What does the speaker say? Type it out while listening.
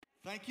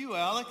Thank you,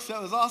 Alex. That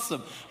was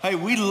awesome. Hey,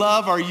 we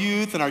love our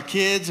youth and our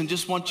kids and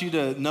just want you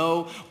to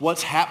know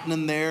what's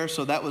happening there.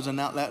 So that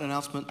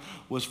announcement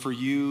was for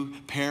you,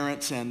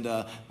 parents, and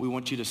we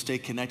want you to stay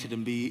connected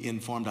and be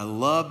informed. I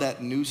love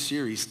that new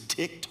series,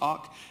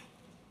 TikTok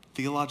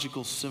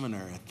Theological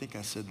Seminary. I think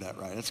I said that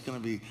right. That's going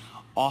to be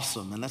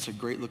awesome. And that's a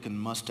great-looking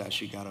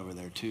mustache you got over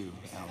there, too,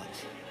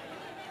 Alex.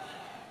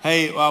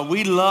 Hey,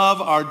 we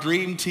love our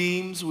dream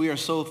teams. We are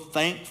so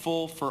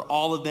thankful for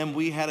all of them.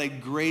 We had a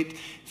great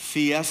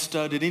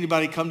fiesta. Did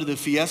anybody come to the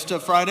fiesta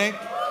Friday?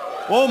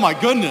 Oh my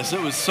goodness, it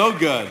was so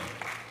good.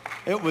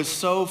 It was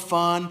so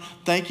fun.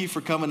 Thank you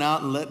for coming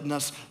out and letting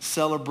us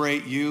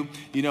celebrate you.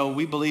 You know,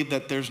 we believe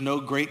that there's no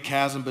great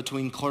chasm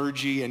between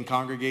clergy and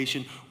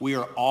congregation. We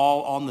are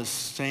all on the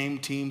same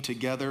team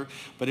together,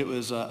 but it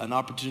was an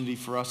opportunity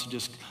for us to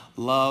just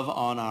love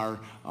on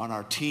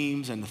our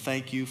teams and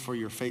thank you for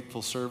your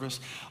faithful service.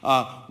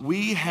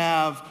 We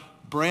have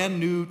brand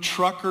new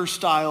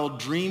trucker-style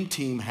Dream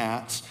Team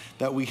hats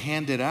that we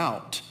handed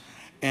out.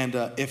 And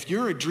if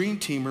you're a Dream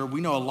Teamer, we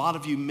know a lot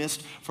of you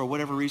missed for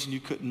whatever reason you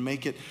couldn't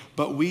make it,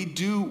 but we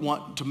do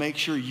want to make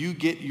sure you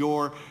get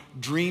your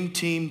Dream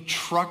Team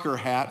trucker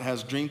hat. It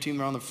has Dream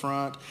Team on the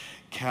front,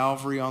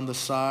 Calvary on the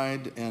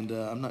side, and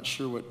I'm not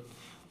sure what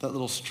that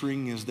little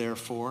string is there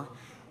for,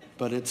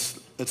 but it's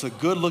a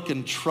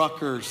good-looking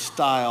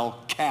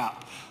trucker-style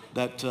cap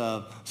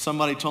that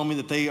somebody told me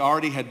that they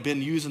already had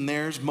been using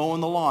theirs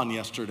mowing the lawn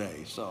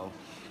yesterday. So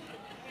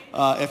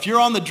if you're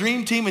on the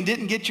Dream Team and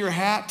didn't get your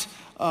hat,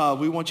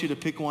 we want you to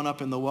pick one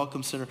up in the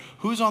Welcome Center.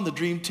 Who's on the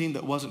Dream Team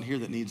that wasn't here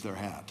that needs their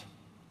hat?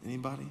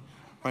 Anybody?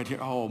 Right here.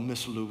 Oh,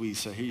 Miss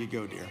Louisa. Here you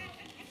go, dear.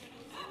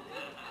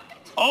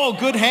 Oh,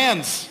 good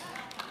hands.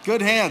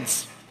 Good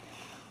hands.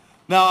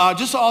 Now, I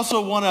just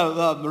also want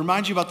to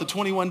remind you about the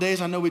 21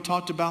 days. I know we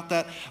talked about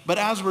that. But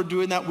as we're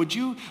doing that, would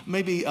you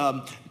maybe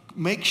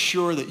make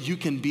sure that you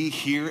can be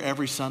here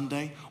every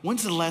Sunday?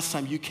 When's the last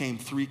time you came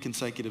 3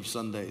 consecutive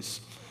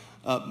Sundays?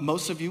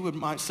 Most of you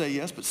might say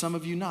yes, but some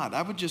of you not.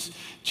 I would just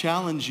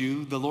challenge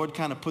you. The Lord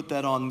kind of put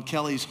that on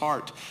Kelly's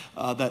heart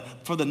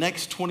that for the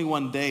next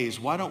 21 days,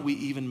 why don't we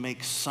even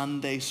make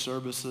Sunday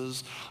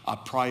services a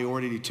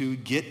priority to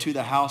get to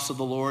the house of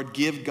the Lord,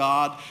 give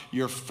God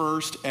your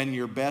first and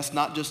your best,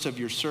 not just of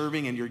your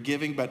serving and your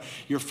giving, but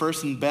your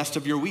first and best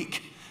of your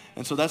week.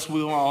 And so that's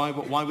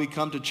why we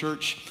come to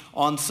church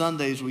on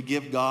Sundays. We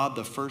give God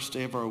the first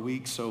day of our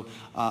week. So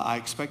I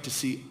expect to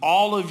see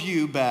all of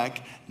you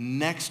back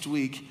next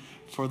week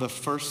for the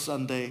first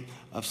Sunday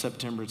of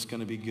September. It's going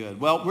to be good.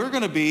 Well, we're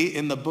going to be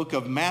in the book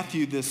of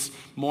Matthew this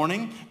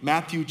morning,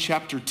 Matthew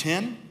chapter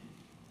 10.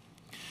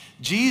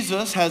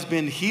 Jesus has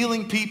been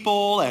healing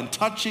people and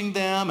touching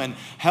them and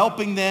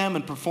helping them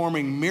and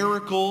performing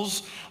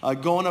miracles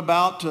going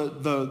about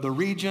the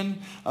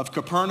region of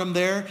Capernaum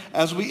there.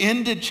 As we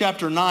ended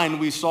chapter 9,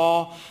 we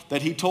saw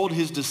that he told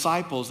his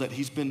disciples that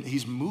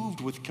he's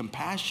moved with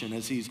compassion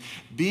as he's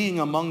being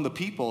among the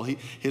people.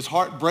 His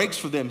heart breaks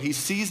for them. He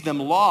sees them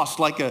lost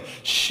like a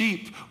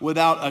sheep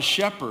without a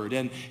shepherd.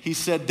 And he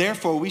said,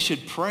 therefore, we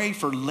should pray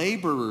for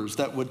laborers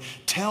that would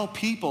tell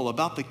people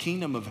about the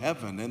kingdom of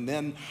heaven. And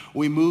then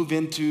we move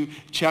into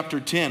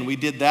chapter 10. We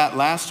did that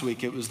last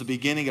week. It was the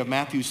beginning of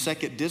Matthew's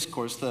second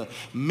discourse, the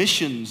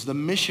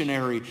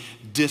missionary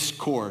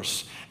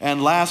discourse.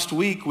 And last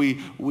week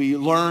we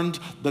learned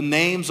the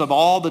names of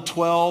all the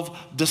 12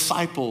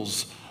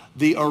 disciples,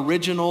 the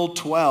original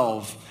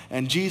 12.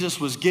 And Jesus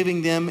was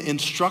giving them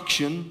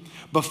instruction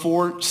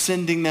before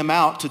sending them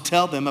out to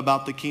tell them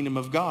about the kingdom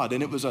of God.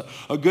 And it was a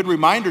good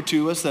reminder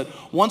to us that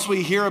once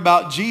we hear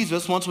about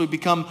Jesus, once we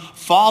become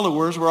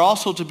followers, we're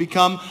also to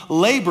become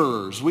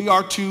laborers. We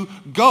are to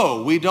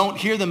go. We don't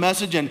hear the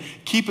message and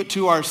keep it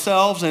to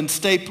ourselves and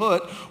stay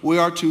put. We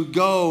are to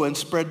go and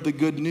spread the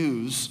good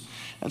news.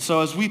 And so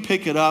as we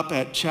pick it up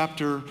at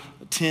chapter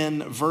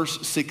 10,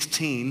 verse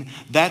 16,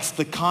 that's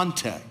the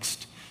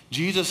context.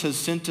 Jesus has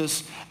sent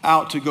us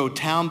out to go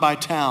town by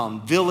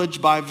town,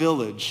 village by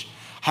village,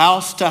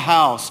 house to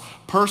house,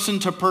 person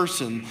to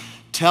person,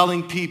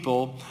 telling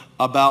people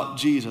about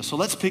Jesus. So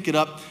let's pick it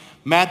up.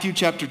 Matthew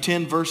chapter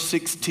 10, verse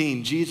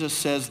 16. Jesus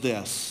says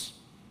this,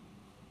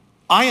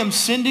 I am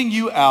sending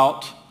you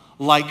out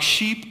like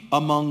sheep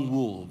among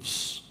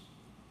wolves.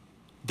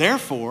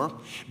 Therefore,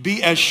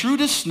 be as shrewd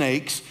as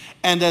snakes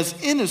and as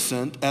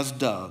innocent as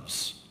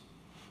doves.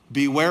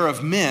 Beware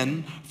of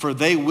men, for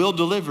they will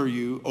deliver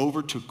you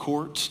over to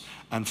courts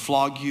and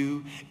flog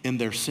you in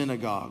their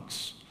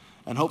synagogues.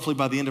 And hopefully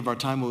by the end of our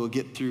time, we will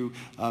get through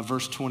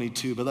verse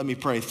 22. But let me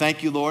pray.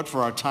 Thank you, Lord,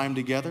 for our time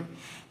together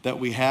that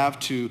we have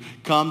to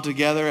come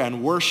together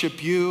and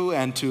worship you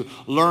and to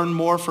learn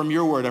more from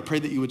your word. I pray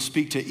that you would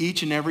speak to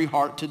each and every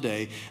heart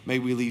today. May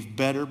we leave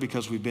better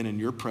because we've been in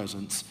your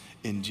presence.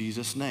 In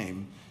Jesus'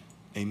 name,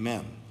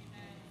 amen.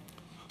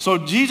 So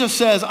Jesus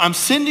says, I'm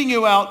sending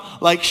you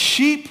out like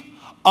sheep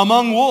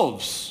among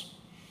wolves.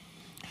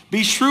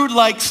 Be shrewd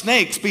like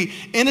snakes. Be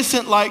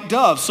innocent like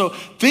doves. So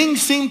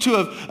things seem to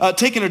have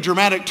taken a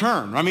dramatic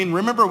turn. I mean,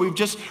 remember, we've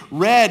just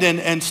read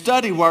and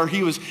studied where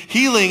he was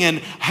healing and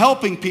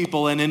helping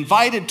people and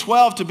invited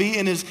 12 to be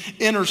in his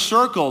inner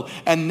circle.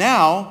 And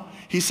now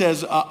he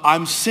says,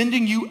 I'm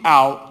sending you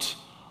out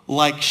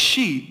like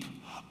sheep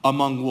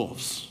among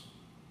wolves.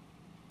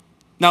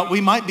 Now,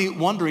 we might be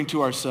wondering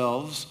to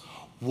ourselves,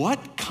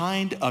 what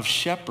kind of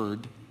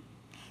shepherd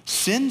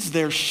sends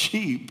their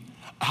sheep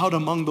out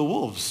among the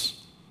wolves?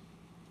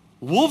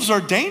 Wolves are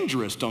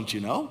dangerous, don't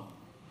you know?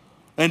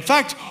 In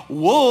fact,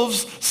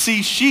 wolves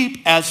see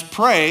sheep as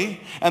prey,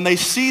 and they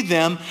see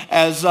them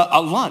as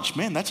a lunch.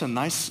 Man, that's a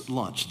nice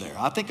lunch there.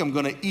 I think I'm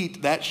going to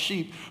eat that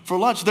sheep for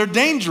lunch. They're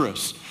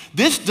dangerous.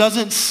 This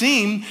doesn't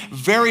seem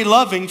very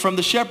loving from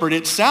the shepherd.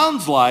 It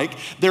sounds like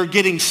they're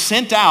getting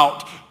sent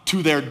out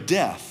to their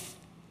death.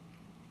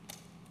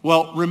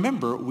 Well,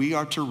 remember, we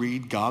are to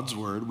read God's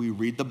word. We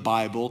read the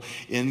Bible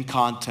in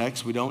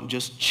context. We don't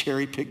just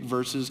cherry pick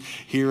verses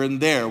here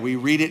and there. We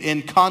read it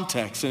in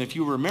context. And if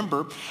you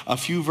remember a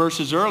few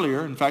verses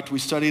earlier, in fact, we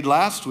studied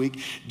last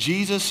week,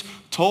 Jesus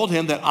told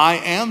him that I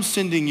am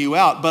sending you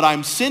out, but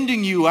I'm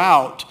sending you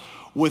out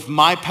with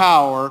my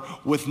power,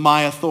 with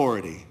my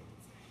authority.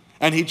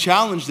 And he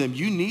challenged them,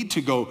 you need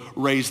to go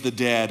raise the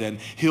dead and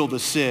heal the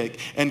sick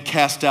and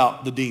cast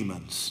out the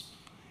demons.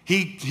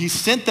 He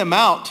sent them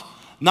out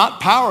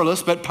not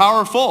powerless, but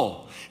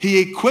powerful.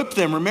 He equipped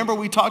them. Remember,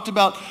 we talked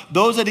about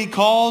those that he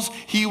calls,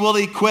 he will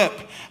equip.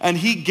 And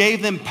he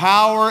gave them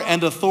power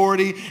and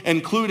authority,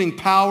 including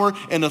power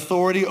and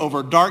authority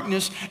over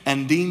darkness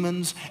and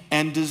demons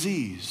and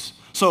disease.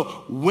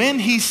 So when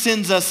he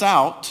sends us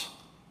out,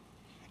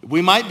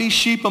 we might be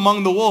sheep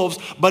among the wolves,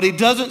 but he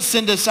doesn't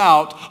send us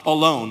out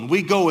alone.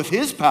 We go with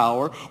his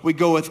power. We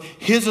go with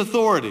his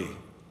authority.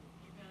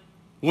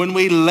 When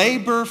we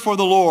labor for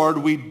the Lord,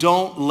 we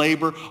don't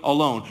labor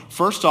alone.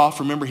 First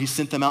off, remember, he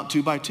sent them out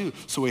 2 by 2,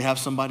 so we have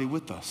somebody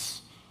with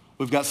us.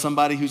 We've got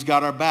somebody who's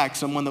got our back,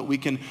 someone that we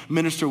can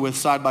minister with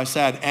side by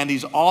side, and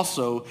he's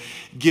also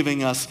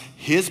giving us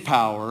his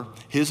power,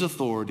 his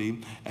authority,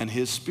 and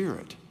his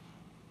spirit.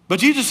 But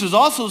Jesus is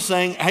also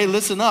saying, hey,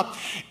 listen up,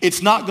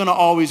 it's not going to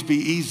always be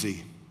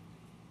easy.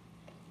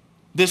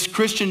 This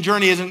Christian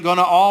journey isn't going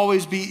to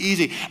always be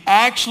easy.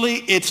 Actually,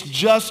 it's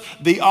just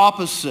the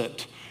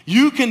opposite.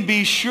 You can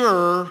be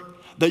sure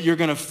that you're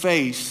going to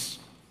face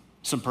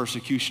some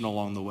persecution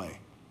along the way.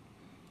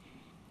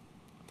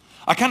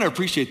 I kind of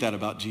appreciate that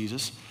about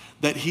Jesus,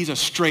 that he's a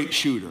straight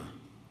shooter.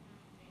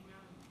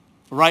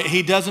 Right?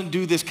 He doesn't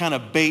do this kind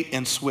of bait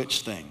and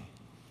switch thing.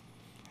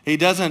 He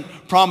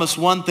doesn't promise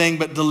one thing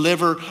but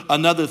deliver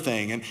another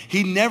thing. And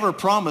he never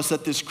promised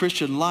that this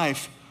Christian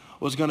life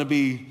was going to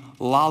be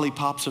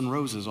lollipops and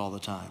roses all the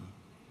time.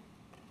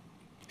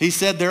 He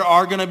said there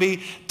are going to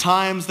be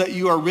times that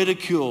you are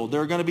ridiculed.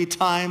 There are going to be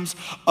times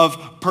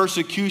of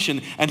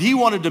persecution. And he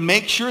wanted to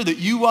make sure that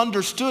you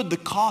understood the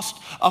cost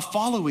of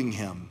following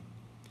him.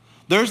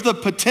 There's the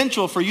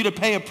potential for you to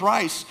pay a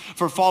price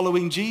for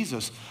following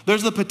Jesus.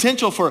 There's the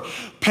potential for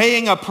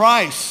paying a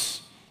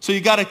price. So you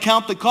got to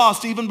count the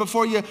cost even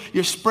before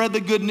you spread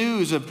the good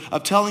news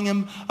of telling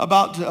him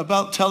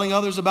about telling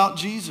others about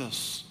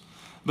Jesus.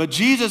 But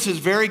Jesus is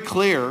very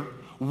clear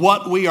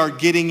what we are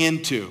getting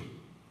into.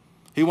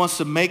 He wants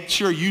to make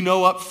sure you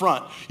know up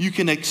front. You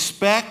can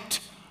expect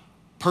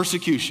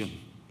persecution.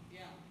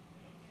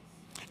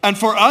 And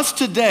for us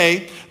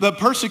today, the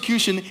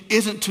persecution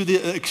isn't to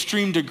the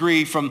extreme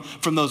degree from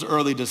those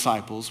early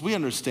disciples. We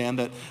understand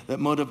that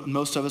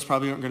most of us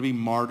probably aren't going to be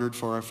martyred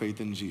for our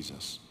faith in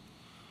Jesus.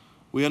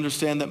 We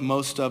understand that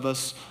most of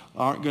us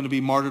aren't going to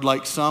be martyred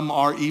like some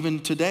are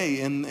even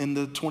today in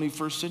the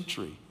 21st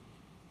century.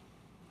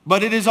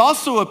 But it is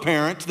also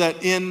apparent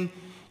that in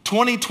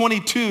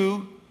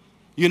 2022,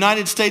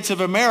 United States of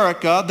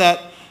America,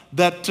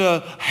 that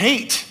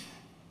hate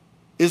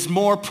is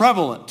more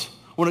prevalent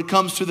when it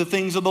comes to the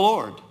things of the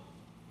Lord.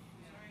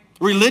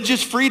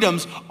 Religious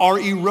freedoms are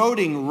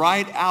eroding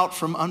right out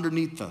from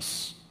underneath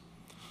us.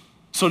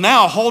 So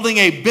now holding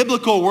a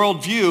biblical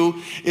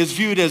worldview is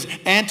viewed as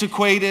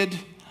antiquated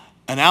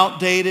and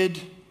outdated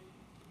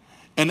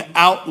and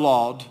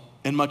outlawed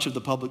in much of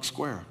the public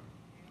square.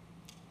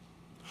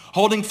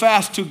 Holding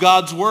fast to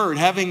God's word,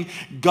 having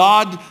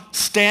God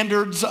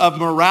standards of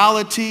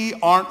morality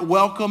aren't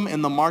welcome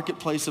in the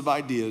marketplace of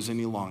ideas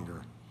any longer.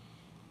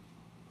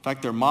 In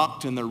fact, they're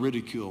mocked and they're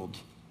ridiculed.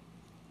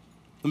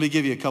 Let me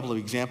give you a couple of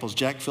examples.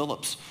 Jack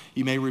Phillips,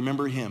 you may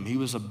remember him. He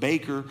was a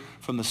baker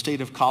from the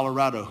state of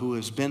Colorado who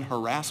has been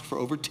harassed for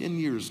over 10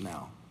 years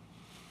now.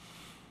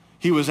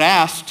 He was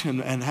asked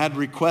and had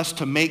requests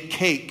to make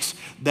cakes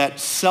that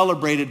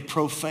celebrated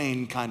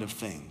profane kind of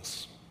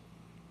things.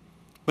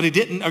 But he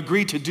didn't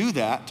agree to do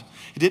that.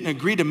 He didn't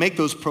agree to make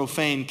those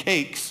profane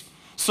cakes.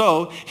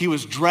 So he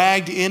was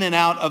dragged in and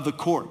out of the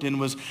court and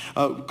was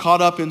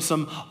caught up in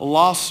some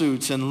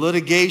lawsuits and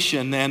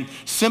litigation, and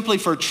simply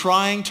for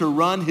trying to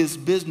run his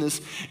business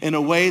in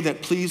a way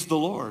that pleased the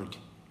Lord.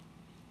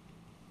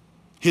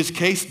 His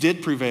case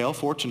did prevail,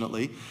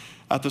 fortunately,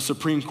 at the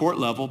Supreme Court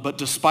level, but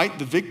despite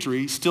the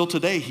victory, still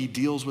today he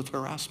deals with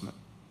harassment.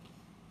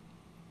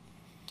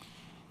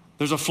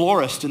 There's a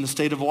florist in the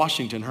state of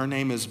Washington. Her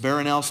name is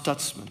Barronelle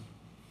Stutzman.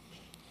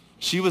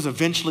 She was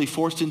eventually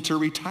forced into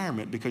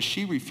retirement because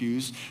she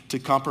refused to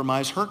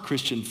compromise her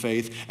Christian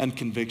faith and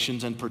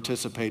convictions and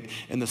participate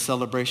in the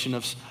celebration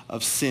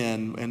of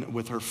sin and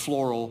with her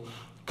floral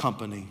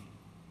company.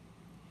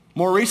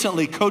 More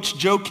recently, Coach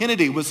Joe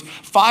Kennedy was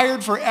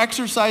fired for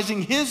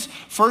exercising his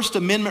First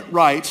Amendment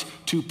rights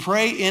to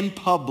pray in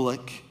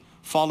public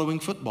following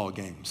football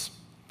games.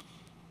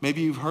 Maybe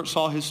you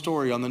saw his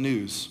story on the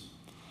news.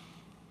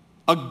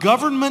 A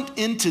government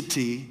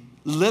entity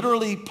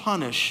literally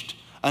punished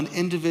an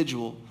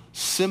individual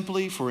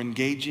simply for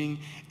engaging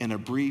in a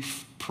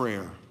brief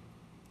prayer.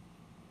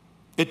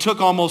 It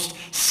took almost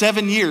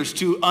 7 years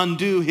to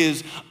undo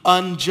his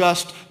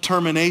unjust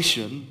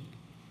termination,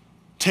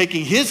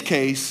 taking his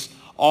case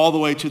all the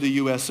way to the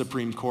U.S.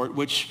 Supreme Court,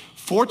 which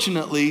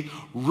fortunately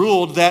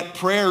ruled that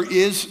prayer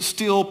is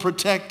still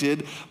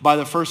protected by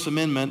the First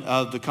Amendment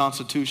of the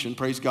Constitution.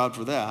 Praise God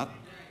for that.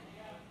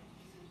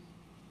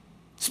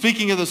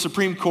 Speaking of the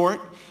Supreme Court,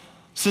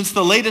 since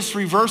the latest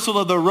reversal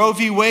of the Roe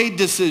v. Wade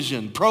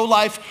decision,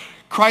 pro-life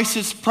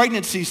crisis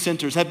pregnancy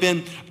centers have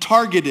been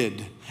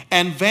targeted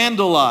and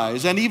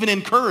vandalized and even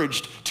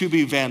encouraged to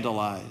be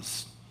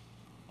vandalized,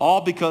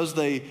 all because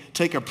they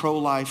take a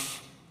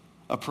pro-life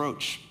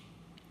approach.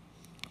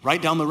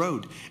 Right down the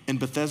road in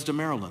Bethesda,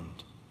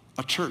 Maryland,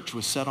 a church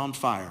was set on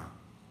fire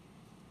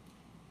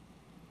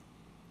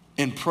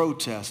in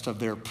protest of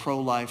their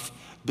pro-life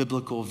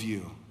biblical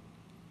view.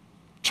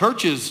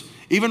 Churches,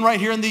 even right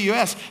here in the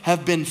U.S.,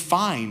 have been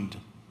fined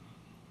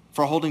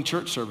for holding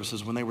church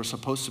services when they were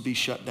supposed to be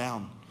shut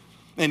down.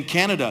 In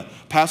Canada,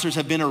 pastors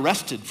have been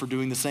arrested for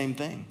doing the same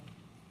thing.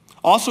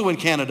 Also in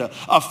Canada,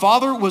 a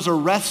father was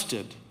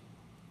arrested,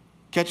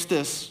 catch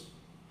this,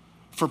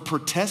 for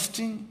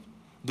protesting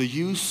the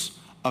use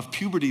of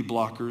puberty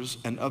blockers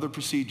and other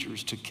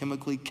procedures to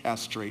chemically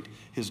castrate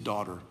his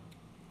daughter,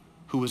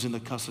 who was in the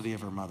custody of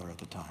her mother at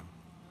the time.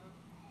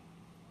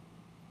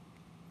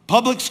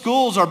 Public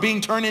schools are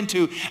being turned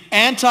into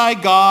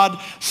anti-God,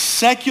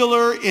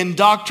 secular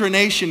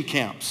indoctrination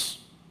camps.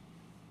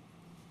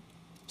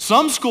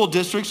 Some school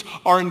districts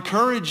are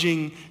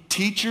encouraging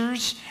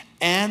teachers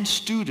and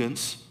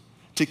students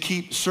to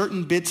keep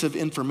certain bits of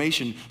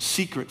information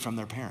secret from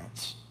their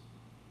parents.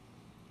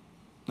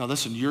 Now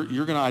listen, you're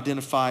going to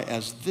identify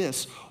as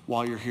this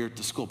while you're here at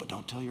the school, but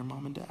don't tell your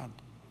mom and dad.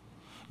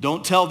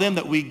 Don't tell them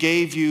that we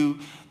gave you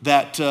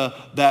that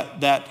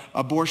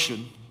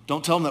abortion.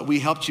 Don't tell them that we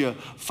helped you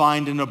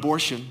find an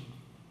abortion.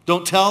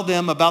 Don't tell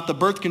them about the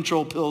birth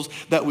control pills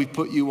that we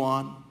put you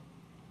on.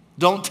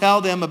 Don't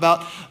tell them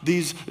about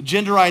these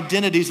gender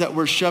identities that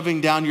we're shoving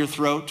down your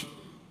throat,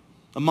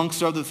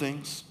 amongst other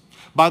things.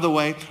 By the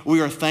way,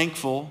 we are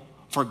thankful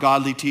for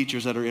godly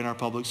teachers that are in our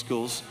public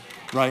schools,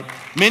 right?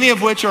 Many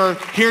of which are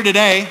here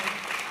today.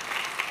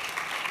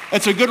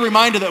 It's a good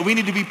reminder that we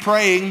need to be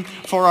praying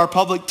for our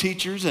public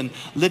teachers and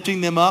lifting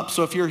them up.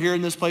 So if you're here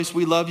in this place,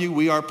 we love you.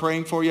 We are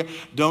praying for you.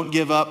 Don't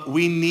give up.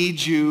 We need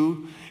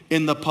you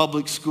in the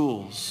public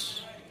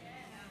schools.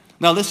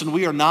 Now listen,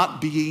 we are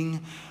not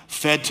being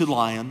fed to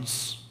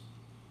lions.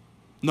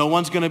 No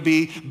one's going to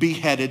be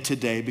beheaded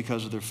today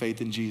because of their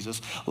faith in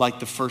Jesus like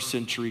the first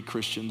century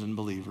Christians and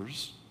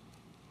believers.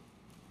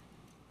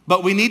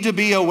 But we need to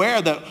be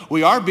aware that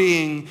we are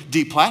being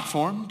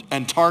deplatformed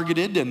and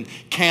targeted and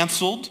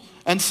canceled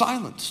and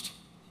silenced.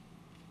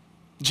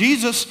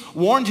 Jesus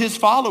warned his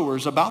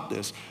followers about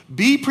this.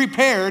 Be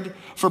prepared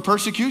for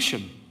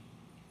persecution.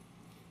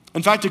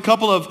 In fact, a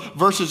couple of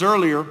verses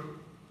earlier,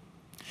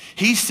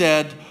 he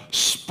said,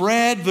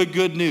 spread the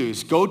good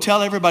news. Go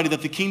tell everybody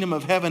that the kingdom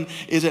of heaven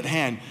is at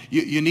hand.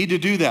 You need to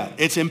do that.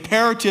 It's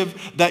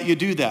imperative that you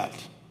do that.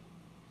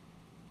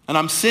 And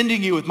I'm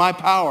sending you with my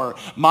power,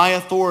 my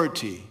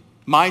authority,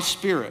 my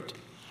spirit.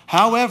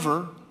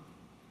 However,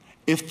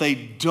 if they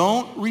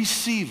don't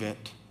receive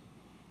it,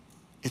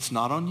 it's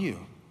not on you.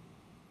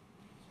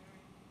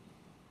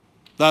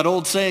 That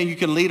old saying, you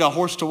can lead a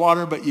horse to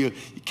water, but you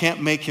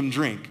can't make him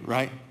drink,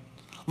 right?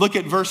 Look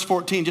at verse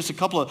 14, just a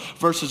couple of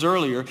verses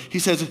earlier. He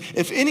says,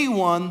 if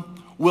anyone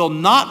will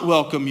not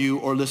welcome you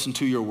or listen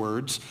to your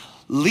words,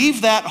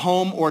 leave that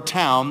home or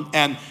town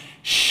and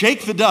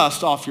shake the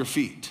dust off your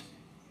feet.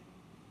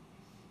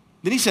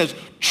 Then he says,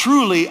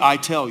 truly I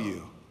tell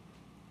you.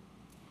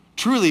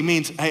 Truly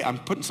means, hey, I'm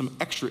putting some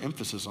extra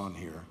emphasis on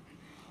here.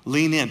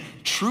 Lean in.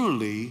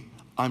 Truly,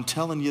 I'm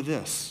telling you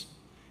this.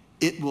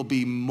 It will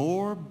be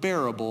more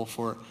bearable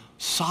for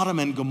Sodom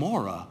and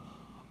Gomorrah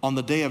on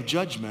the day of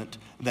judgment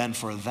than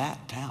for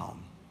that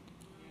town.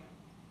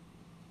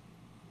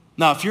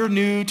 Now, if you're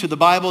new to the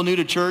Bible, new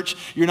to church,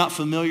 you're not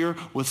familiar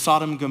with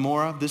Sodom and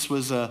Gomorrah. This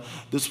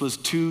was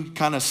two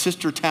kind of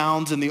sister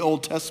towns in the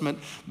Old Testament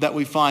that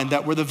we find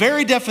that were the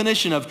very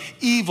definition of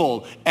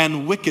evil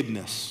and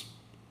wickedness.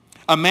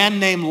 A man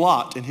named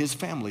Lot and his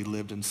family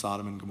lived in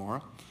Sodom and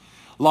Gomorrah.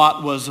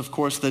 Lot was, of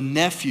course, the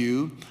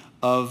nephew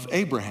of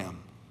Abraham.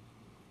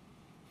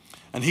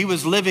 And he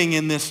was living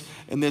in this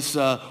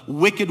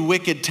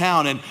wicked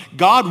town. And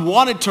God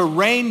wanted to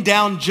rain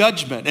down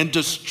judgment and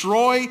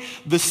destroy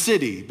the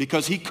city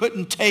because he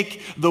couldn't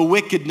take the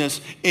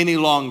wickedness any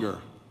longer.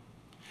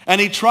 And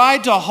he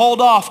tried to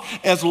hold off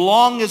as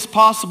long as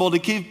possible to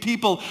give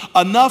people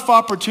enough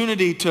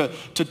opportunity to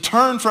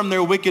turn from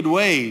their wicked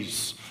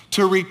ways,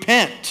 to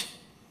repent.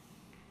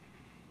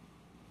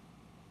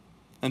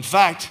 In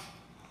fact,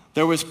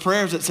 there was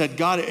prayers that said,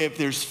 God, if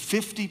there's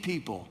 50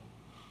 people,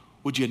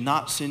 would you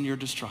not send your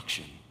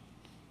destruction?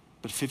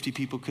 But 50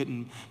 people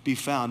couldn't be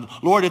found.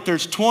 Lord, if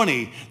there's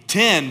 20,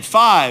 10,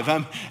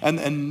 5,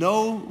 and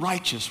no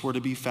righteous were to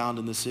be found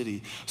in the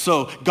city.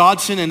 So God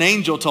sent an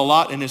angel to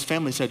Lot and his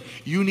family, said,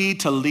 you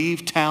need to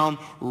leave town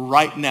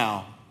right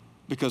now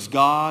because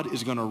God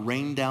is going to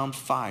rain down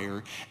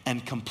fire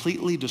and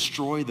completely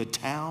destroy the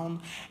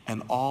town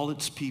and all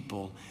its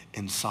people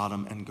in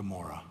Sodom and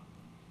Gomorrah.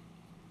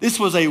 This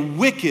was a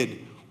wicked,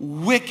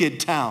 wicked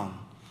town.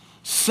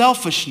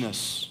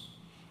 Selfishness,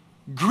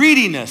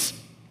 greediness,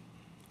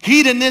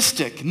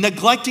 hedonistic,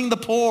 neglecting the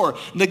poor,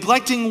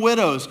 neglecting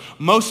widows,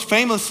 most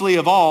famously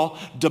of all,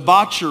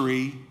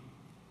 debauchery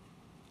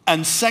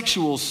and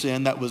sexual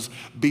sin that was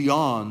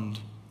beyond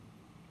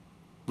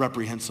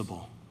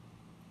reprehensible.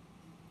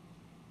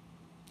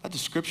 That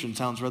description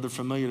sounds rather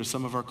familiar to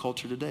some of our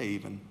culture today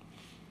even.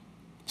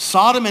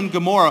 Sodom and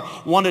Gomorrah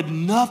wanted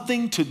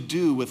nothing to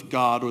do with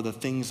God or the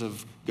things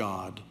of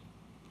God.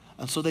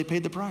 And so they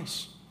paid the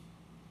price.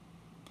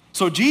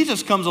 So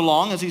Jesus comes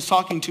along as he's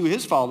talking to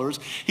his followers.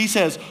 He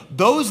says,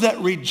 those that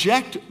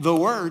reject the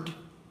word,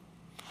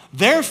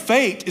 their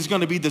fate is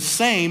going to be the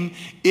same,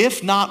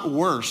 if not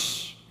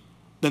worse,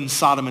 than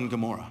Sodom and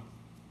Gomorrah.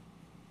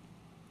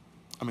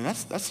 I mean,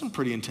 that's some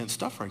pretty intense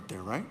stuff right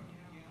there, right?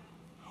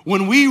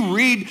 When we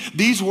read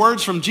these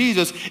words from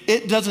Jesus,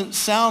 it doesn't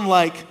sound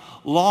like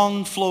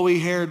long,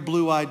 flowy-haired,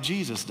 blue-eyed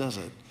Jesus, does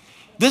it?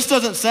 This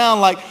doesn't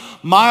sound like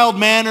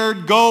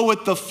mild-mannered, go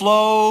with the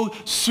flow,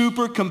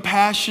 super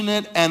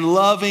compassionate and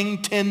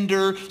loving,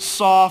 tender,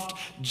 soft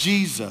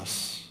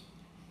Jesus.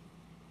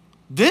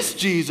 This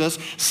Jesus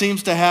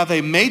seems to have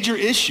a major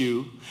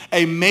issue,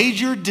 a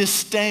major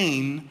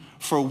disdain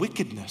for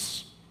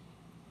wickedness.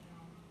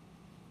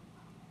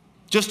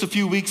 Just a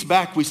few weeks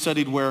back, we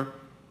studied where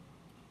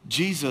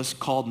Jesus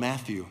called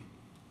Matthew.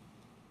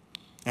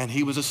 And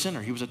he was a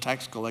sinner. He was a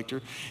tax collector.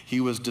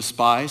 He was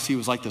despised. He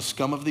was like the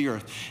scum of the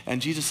earth.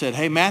 And Jesus said,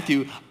 hey,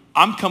 Matthew,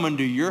 I'm coming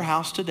to your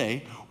house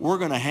today. We're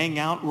going to hang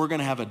out. We're going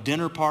to have a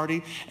dinner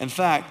party. In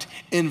fact,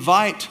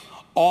 invite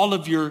all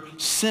of your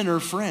sinner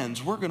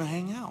friends. We're going to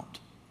hang out.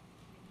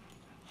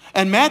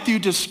 And Matthew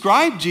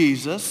described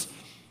Jesus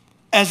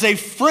as a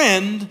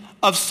friend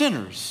of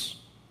sinners.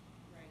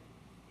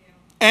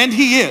 And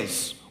he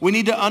is. We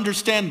need to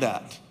understand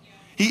that.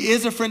 He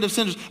is a friend of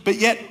sinners. But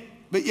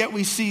yet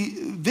we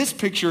see this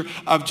picture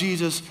of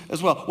Jesus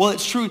as well. Well,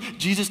 it's true.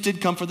 Jesus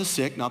did come for the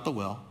sick, not the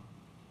well.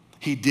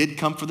 He did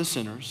come for the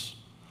sinners.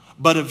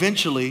 But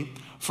eventually,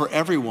 for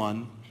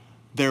everyone,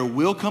 there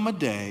will come a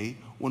day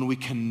when we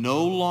can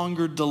no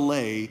longer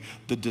delay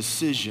the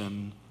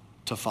decision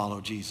to follow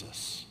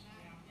Jesus.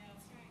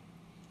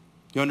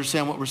 You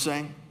understand what we're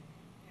saying?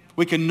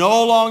 We can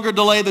no longer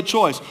delay the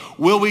choice.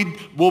 Will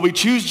we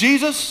choose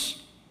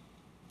Jesus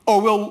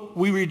or will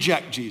we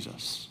reject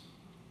Jesus?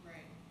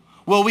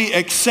 Will we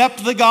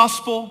accept the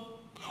gospel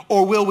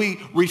or will we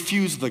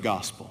refuse the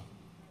gospel?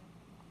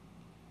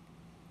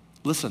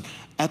 Listen,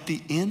 at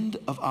the end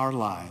of our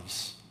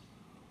lives,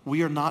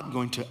 we are not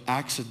going to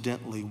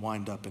accidentally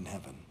wind up in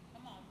heaven.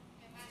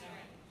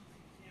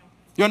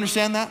 You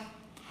understand that?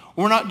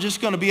 We're not just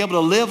going to be able to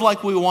live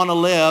like we want to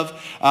live,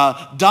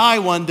 die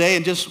one day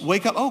and just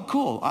wake up, oh,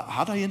 cool,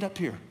 how did I end up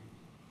here?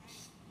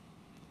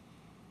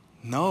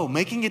 No,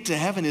 making it to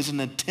heaven is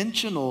an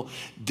intentional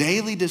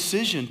daily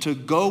decision to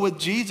go with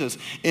Jesus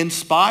in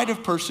spite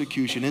of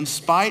persecution, in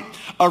spite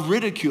of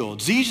ridicule.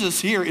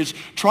 Jesus here is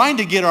trying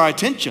to get our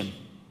attention.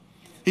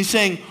 He's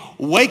saying,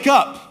 wake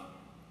up.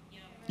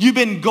 You've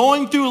been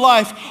going through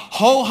life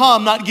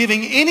ho-hum, not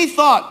giving any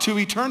thought to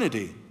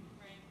eternity.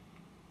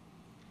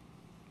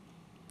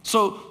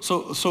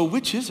 So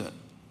which is it?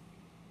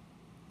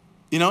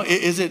 You know,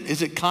 is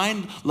it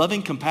kind,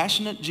 loving,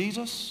 compassionate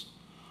Jesus?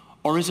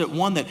 Or is it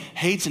one that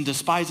hates and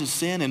despises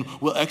sin and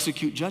will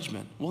execute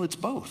judgment? Well, it's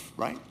both,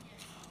 right?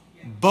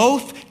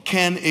 Both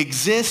can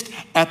exist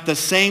at the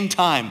same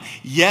time.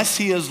 Yes,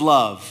 he is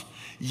love.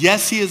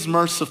 Yes, he is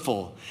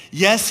merciful.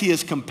 Yes, he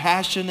is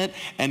compassionate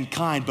and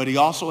kind, but he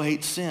also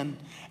hates sin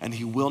and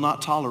he will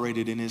not tolerate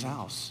it in his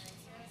house.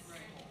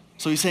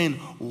 So he's saying,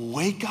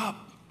 wake up.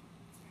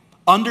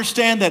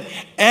 Understand that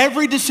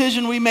every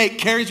decision we make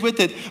carries with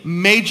it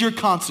major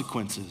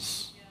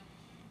consequences.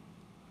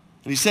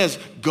 And he says,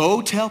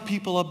 go tell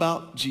people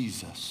about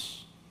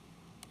Jesus.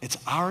 It's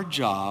our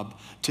job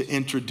to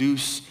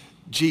introduce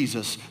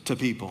Jesus to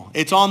people.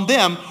 It's on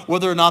them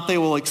whether or not they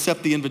will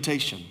accept the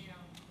invitation,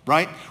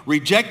 right?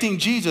 Rejecting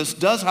Jesus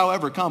does,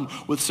 however, come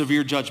with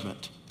severe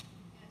judgment.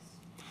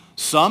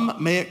 Some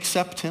may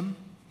accept him.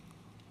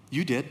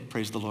 You did,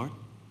 praise the Lord.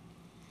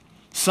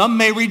 Some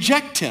may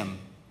reject him.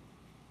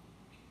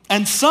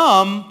 And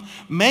some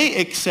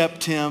may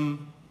accept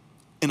him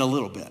in a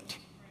little bit.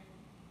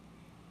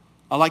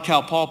 I like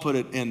how Paul put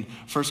it in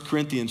 1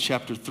 Corinthians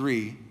chapter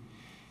 3.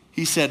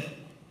 He said,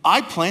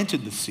 I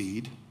planted the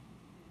seed.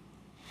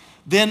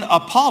 Then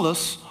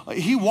Apollos,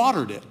 he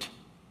watered it.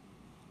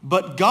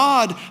 But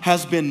God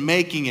has been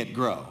making it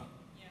grow.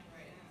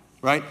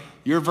 Right?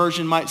 Your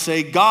version might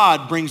say,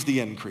 God brings the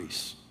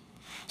increase.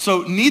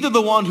 So neither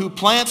the one who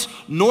plants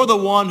nor the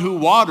one who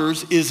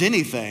waters is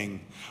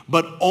anything,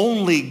 but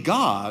only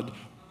God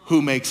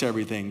who makes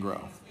everything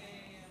grow.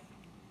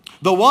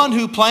 The one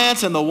who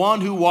plants and the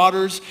one who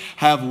waters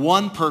have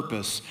one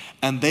purpose,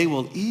 and they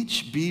will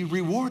each be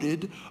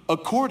rewarded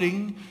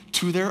according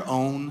to their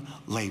own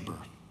labor.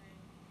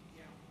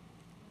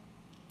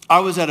 I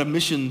was at a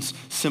missions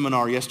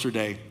seminar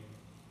yesterday,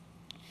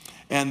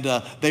 and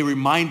they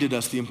reminded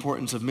us the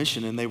importance of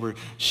mission, and they were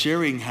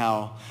sharing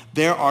how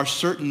there are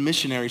certain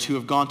missionaries who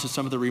have gone to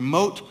some of the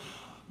remote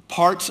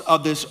parts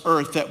of this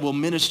earth that will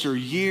minister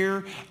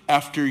year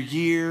after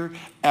year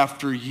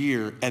after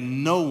year,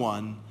 and no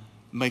one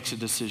makes a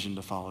decision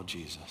to follow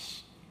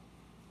Jesus.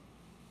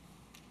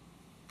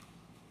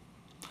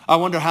 I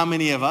wonder how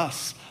many of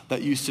us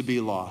that used to be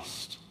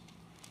lost,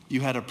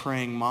 you had a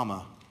praying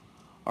mama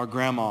or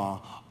grandma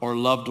or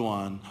loved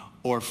one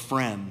or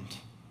friend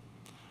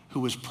who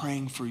was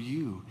praying for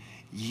you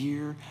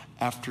year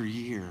after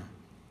year.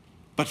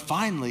 But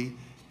finally,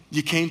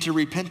 you came to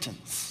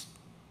repentance.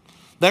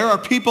 There are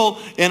people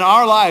in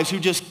our lives who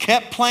just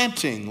kept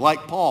planting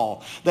like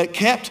Paul, that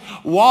kept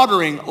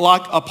watering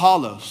like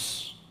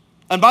Apollos.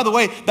 And by the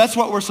way, that's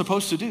what we're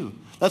supposed to do.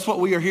 That's what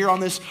we are here on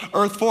this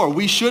earth for.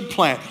 We should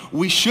plant,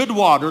 we should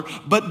water,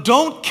 but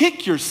don't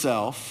kick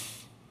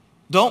yourself,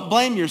 don't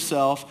blame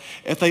yourself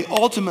if they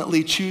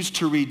ultimately choose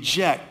to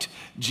reject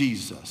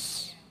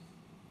Jesus.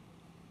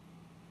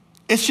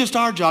 It's just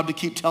our job to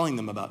keep telling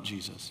them about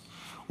Jesus.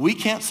 We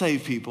can't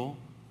save people.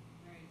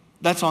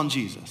 That's on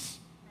Jesus.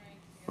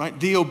 Right?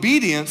 The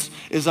obedience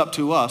is up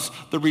to us.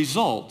 The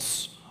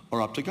results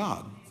are up to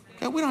God.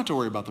 Okay? We don't have to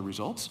worry about the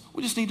results.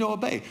 We just need to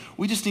obey.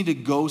 We just need to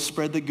go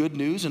spread the good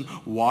news and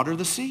water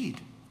the seed.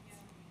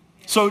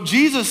 So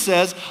Jesus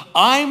says,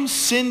 I'm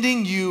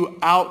sending you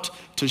out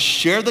to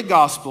share the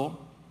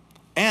gospel,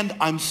 and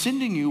I'm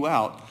sending you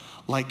out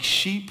like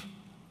sheep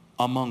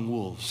among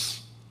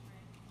wolves.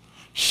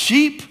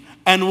 Sheep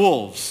and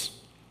wolves.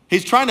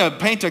 He's trying to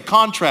paint a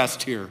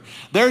contrast here.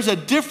 There's a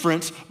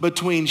difference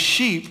between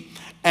sheep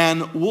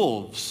and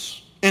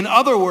wolves. In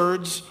other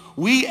words,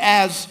 we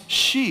as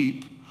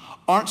sheep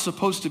aren't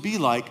supposed to be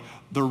like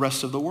the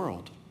rest of the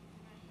world.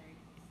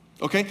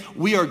 Okay?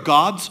 We are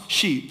God's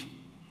sheep,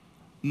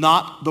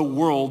 not the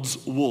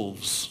world's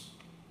wolves.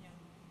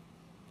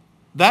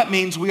 That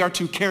means we are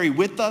to carry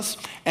with us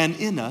and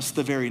in us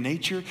the very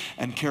nature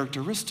and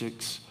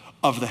characteristics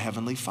of the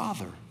Heavenly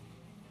Father.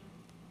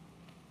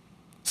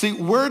 See,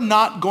 we're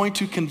not going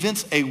to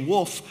convince a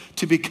wolf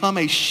to become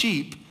a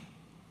sheep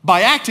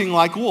by acting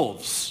like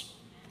wolves.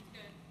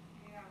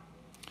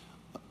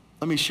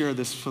 Let me share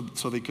this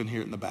so they can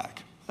hear it in the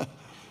back.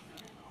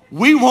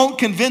 We won't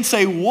convince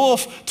a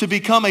wolf to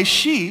become a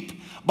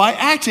sheep by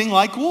acting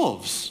like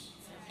wolves.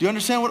 Do you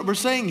understand what we're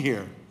saying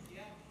here?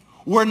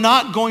 We're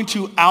not going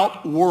to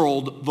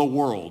outworld the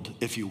world,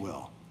 if you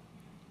will.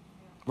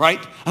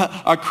 Right?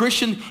 A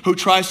Christian who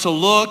tries to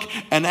look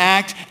and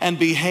act and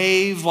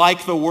behave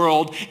like the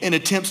world in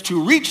attempts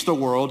to reach the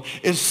world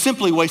is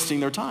simply wasting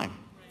their time.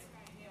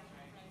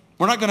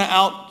 We're not going to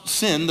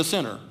out-sin the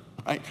sinner.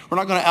 Right? We're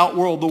not going to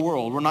outworld the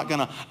world. We're not going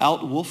to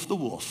out-wolf the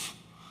wolf.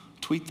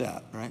 Tweet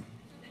that, right?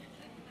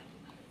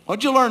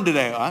 What'd you learn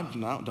today?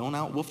 Don't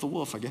out-wolf the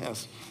wolf, I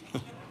guess.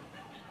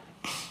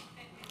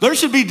 There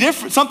should be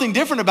something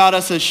different about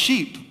us as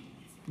sheep.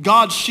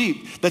 God's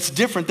sheep that's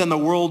different than the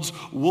world's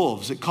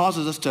wolves. It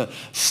causes us to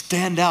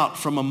stand out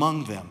from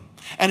among them.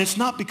 And it's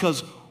not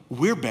because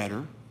we're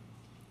better.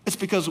 It's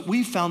because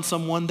we found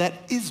someone that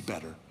is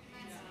better.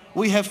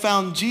 We have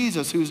found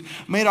Jesus who's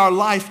made our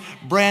life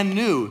brand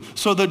new.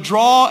 So the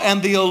draw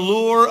and the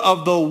allure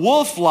of the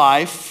wolf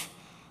life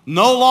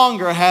no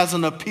longer has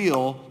an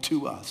appeal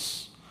to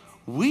us.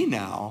 We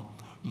now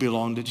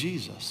belong to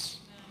Jesus.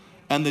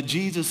 And the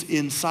Jesus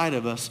inside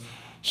of us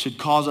should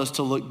cause us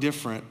to look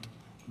different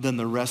than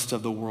the rest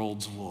of the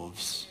world's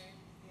wolves.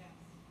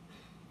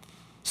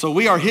 So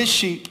we are his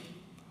sheep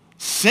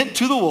sent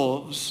to the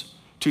wolves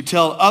to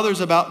tell others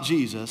about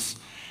Jesus.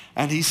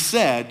 And he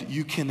said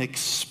you can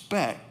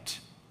expect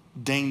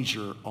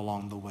danger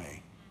along the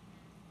way.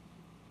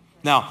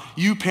 Now,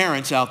 you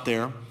parents out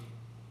there,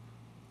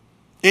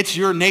 it's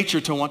your nature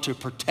to want to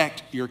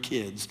protect your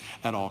kids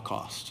at all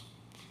costs,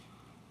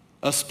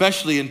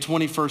 especially in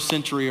 21st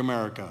century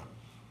America.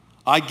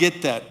 I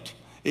get that.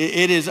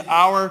 It is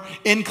our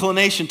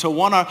inclination to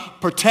want to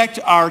protect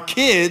our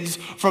kids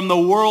from the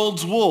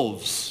world's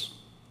wolves.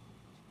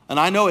 And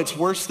I know it's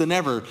worse than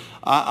ever.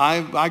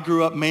 I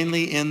grew up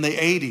mainly in the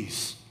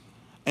 80s,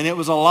 and it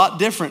was a lot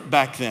different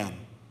back then.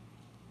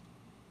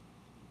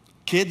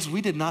 Kids,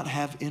 we did not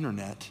have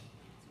internet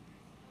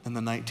in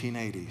the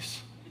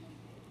 1980s.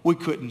 We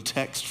couldn't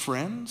text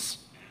friends.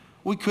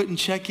 We couldn't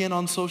check in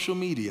on social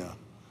media.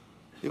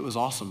 It was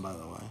awesome, by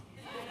the way.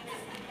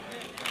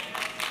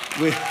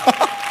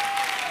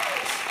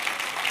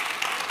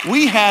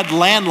 We had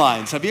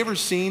landlines. Have you ever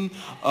seen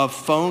a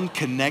phone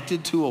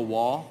connected to a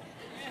wall?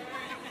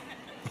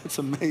 It's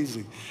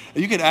amazing.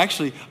 You could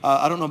actually,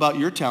 I don't know about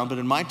your town, but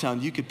in my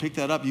town, you could pick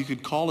that up. You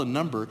could call a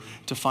number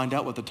to find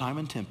out what the time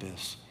and temp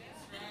is.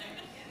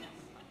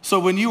 So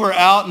when you were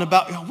out and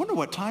about, I wonder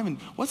what time and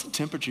what's the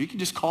temperature? You could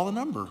just call a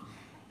number.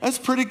 That's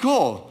pretty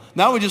cool.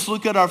 Now we just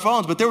look at our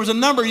phones, but there was a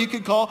number you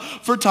could call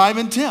for time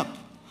and temp.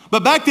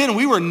 But back then,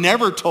 we were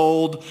never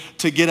told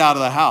to get out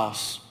of the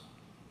house.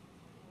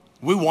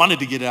 We wanted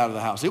to get out of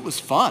the house. It was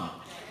fun.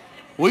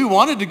 We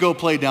wanted to go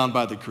play down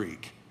by the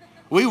creek.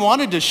 We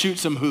wanted to shoot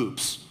some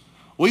hoops.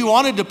 We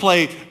wanted to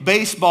play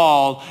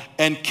baseball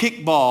and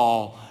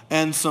kickball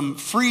and some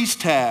freeze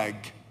tag.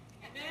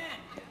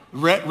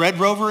 Red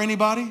Rover,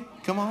 anybody?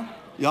 Come on.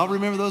 Y'all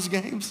remember those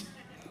games?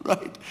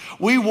 Right?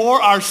 We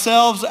wore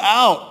ourselves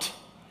out.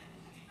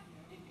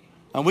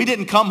 And we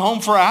didn't come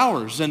home for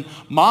hours. And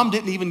Mom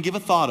didn't even give a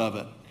thought of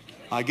it.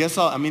 I guess,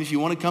 if you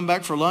want to come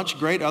back for lunch,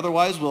 great.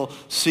 Otherwise, we'll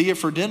see you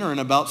for dinner in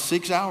about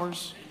 6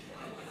 hours.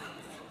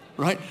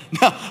 Right?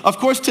 Now, of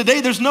course,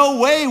 today, there's no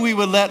way we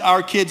would let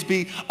our kids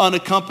be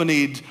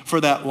unaccompanied for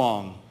that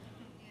long.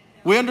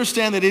 We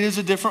understand that it is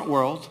a different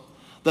world,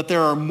 that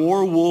there are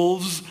more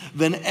wolves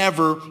than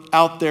ever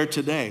out there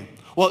today.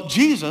 Well,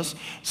 Jesus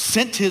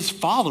sent his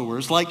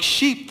followers like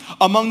sheep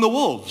among the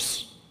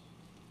wolves.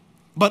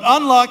 But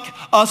unlike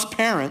us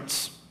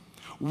parents,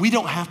 we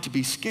don't have to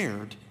be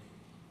scared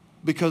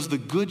because the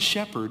Good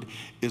Shepherd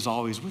is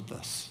always with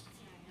us.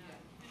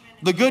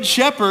 The Good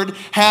Shepherd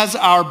has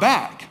our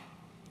back.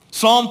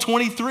 Psalm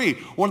 23,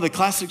 one of the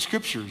classic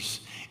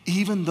scriptures.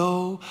 Even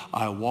though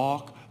I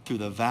walk through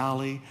the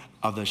valley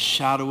of the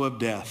shadow of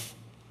death,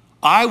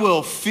 I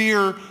will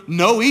fear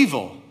no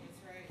evil.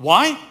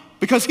 Why?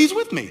 Because he's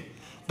with me.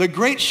 The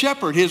great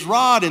shepherd, his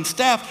rod and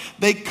staff,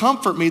 they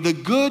comfort me. The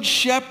Good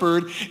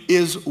Shepherd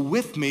is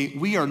with me.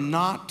 We are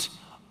not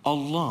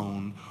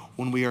alone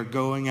when we are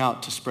going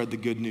out to spread the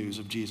good news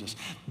of Jesus.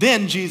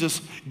 Then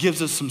Jesus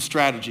gives us some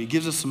strategy,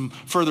 gives us some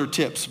further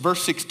tips.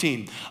 Verse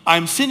 16,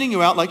 I'm sending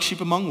you out like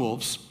sheep among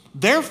wolves.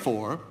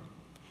 Therefore,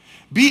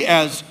 be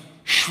as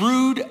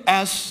shrewd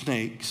as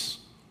snakes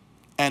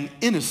and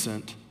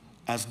innocent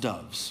as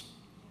doves.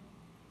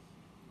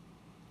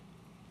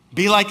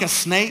 Be like a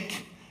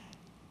snake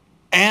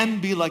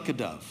and be like a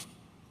dove.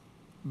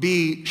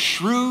 Be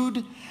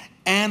shrewd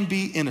and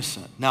be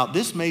innocent. Now,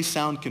 this may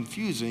sound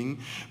confusing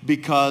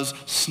because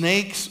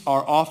snakes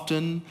are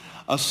often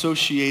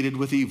associated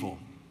with evil.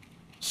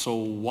 So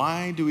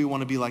why do we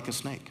want to be like a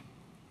snake?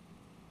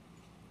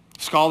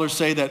 Scholars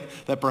say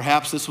that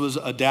perhaps this was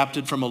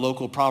adapted from a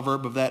local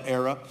proverb of that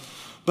era.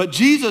 But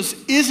Jesus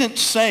isn't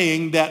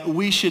saying that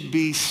we should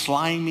be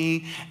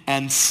slimy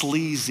and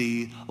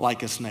sleazy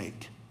like a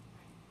snake.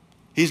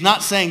 He's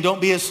not saying don't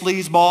be a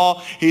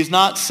sleazeball. He's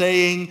not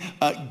saying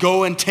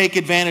go and take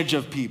advantage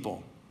of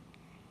people.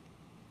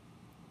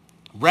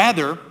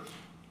 Rather,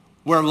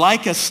 we're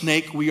like a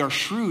snake. We are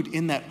shrewd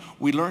in that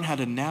we learn how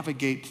to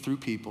navigate through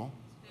people.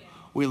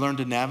 We learn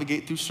to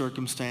navigate through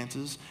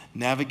circumstances,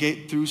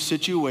 navigate through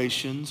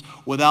situations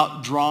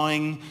without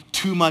drawing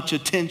too much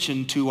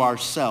attention to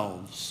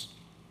ourselves.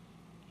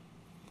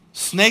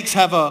 Snakes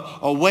have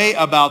a way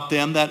about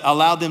them that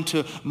allow them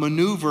to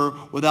maneuver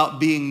without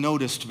being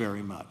noticed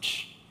very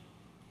much.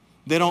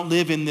 They don't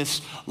live in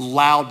this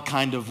loud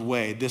kind of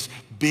way, this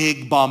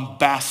big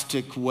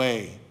bombastic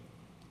way.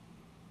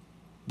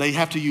 They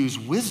have to use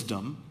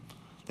wisdom.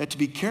 They have to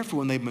be careful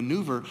when they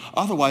maneuver.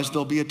 Otherwise,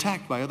 they'll be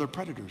attacked by other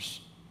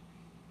predators.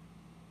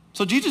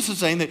 So Jesus is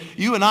saying that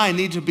you and I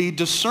need to be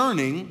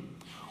discerning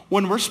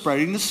when we're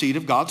spreading the seed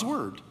of God's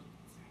word.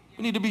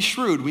 We need to be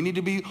shrewd. We need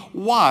to be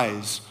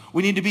wise.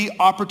 We need to be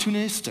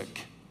opportunistic.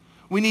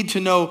 We need to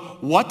know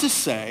what to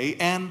say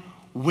and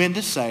when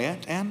to say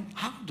it and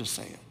how to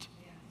say it.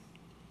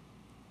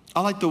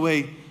 I like the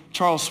way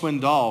Charles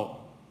Swindoll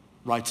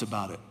writes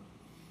about it.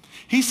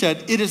 He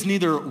said, it is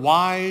neither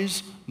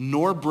wise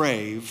nor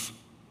brave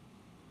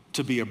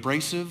to be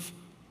abrasive,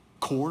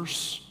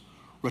 coarse,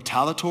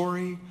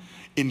 retaliatory,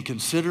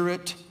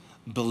 inconsiderate,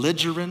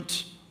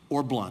 belligerent,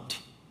 or blunt.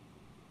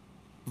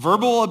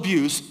 Verbal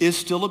abuse is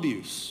still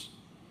abuse.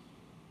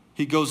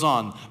 He goes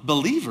on,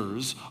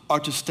 believers are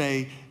to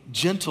stay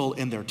gentle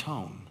in their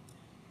tone,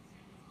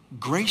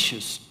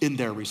 gracious in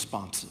their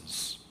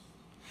responses,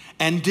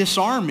 and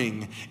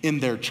disarming in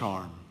their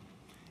charm,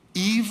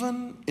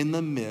 even in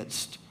the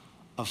midst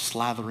of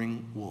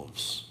slathering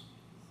wolves.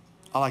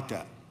 I like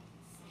that.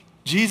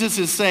 Jesus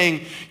is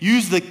saying,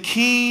 use the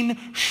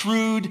keen,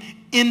 shrewd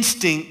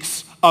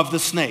instincts of the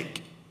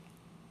snake,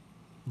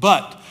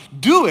 but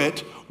do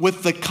it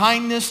with the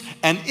kindness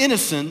and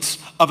innocence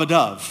of a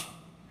dove.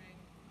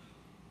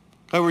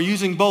 Okay, we're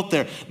using both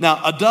there. Now,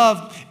 a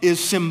dove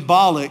is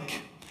symbolic,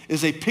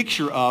 is a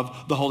picture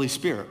of the Holy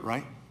Spirit,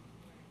 right?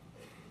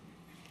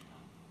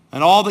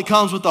 And all that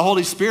comes with the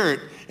Holy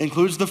Spirit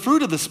includes the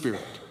fruit of the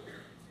Spirit.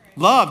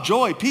 Love,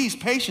 joy, peace,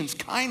 patience,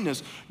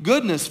 kindness,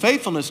 goodness,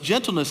 faithfulness,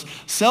 gentleness,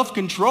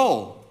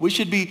 self-control. We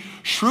should be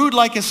shrewd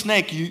like a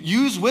snake.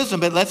 Use wisdom,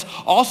 but let's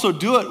also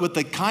do it with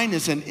the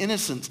kindness and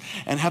innocence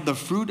and have the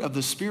fruit of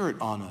the Spirit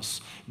on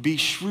us. Be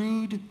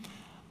shrewd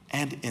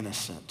and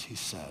innocent, he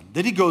said.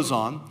 Then he goes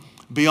on,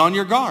 be on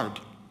your guard.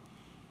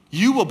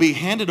 You will be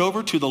handed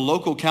over to the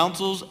local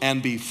councils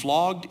and be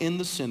flogged in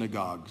the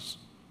synagogues.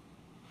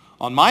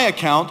 On my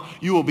account,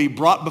 you will be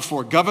brought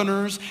before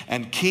governors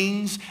and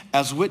kings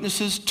as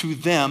witnesses to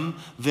them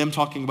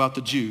talking about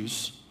the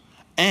Jews,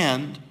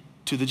 and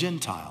to the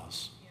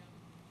Gentiles.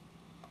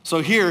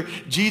 So here,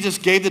 Jesus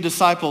gave the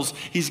disciples,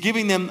 he's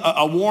giving them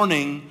a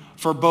warning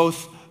for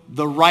both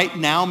the right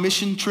now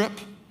mission trip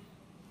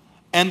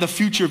and the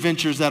future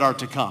ventures that are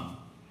to come.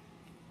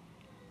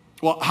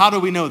 Well, how do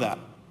we know that?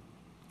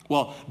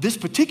 Well, this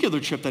particular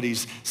trip that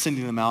he's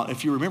sending them out,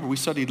 if you remember, we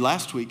studied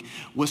last week,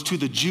 was to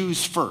the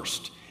Jews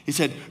first. He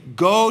said,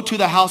 go to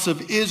the house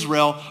of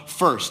Israel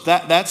first.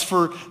 That's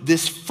for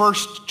this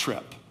first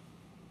trip.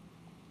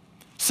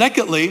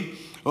 Secondly,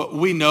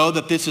 we know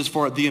that this is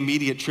for the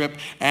immediate trip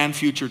and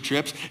future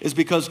trips, is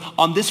because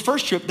on this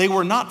first trip, they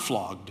were not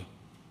flogged.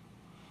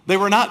 They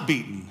were not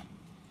beaten.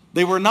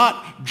 They were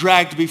not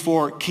dragged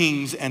before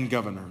kings and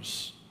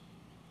governors.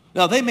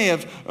 Now, they may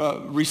have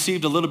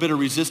received a little bit of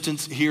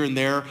resistance here and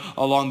there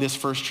along this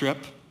first trip,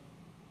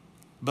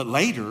 but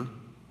later,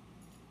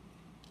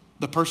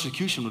 the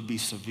persecution would be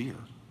severe.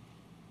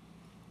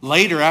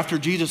 Later, after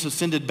Jesus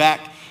ascended back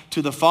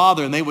to the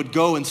Father, and they would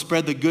go and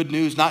spread the good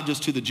news, not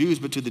just to the Jews,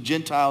 but to the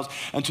Gentiles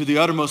and to the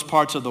uttermost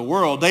parts of the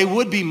world, they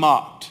would be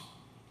mocked.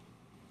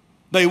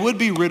 They would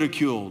be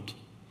ridiculed.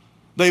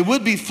 They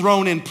would be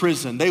thrown in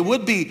prison. They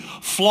would be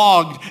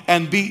flogged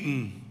and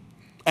beaten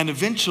and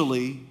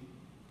eventually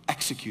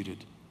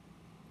executed.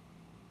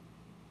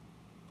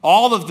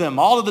 All of them,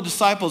 all of the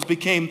disciples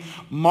became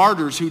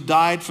martyrs who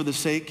died for the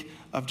sake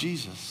of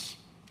Jesus.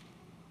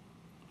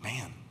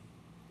 Man,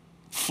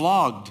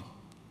 flogged,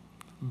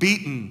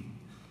 beaten,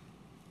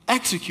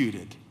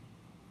 executed.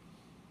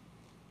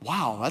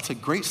 Wow, that's a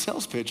great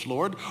sales pitch,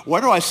 Lord.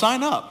 Where do I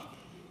sign up?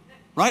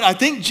 Right? I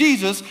think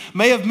Jesus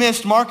may have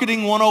missed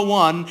Marketing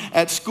 101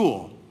 at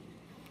school.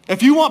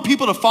 If you want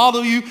people to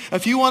follow you,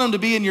 if you want them to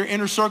be in your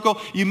inner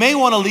circle, you may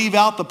want to leave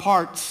out the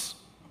parts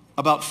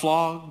about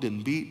flogged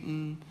and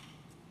beaten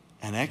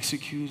and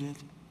executed.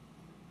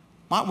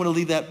 Might want to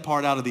leave that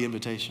part out of the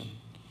invitation.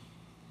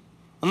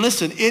 And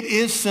listen, it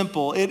is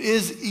simple. It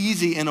is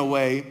easy in a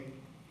way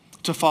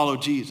to follow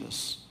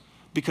Jesus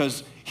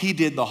because he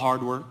did the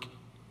hard work,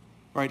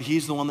 right?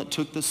 He's the one that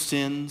took the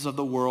sins of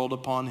the world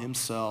upon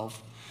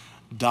himself,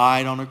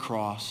 died on a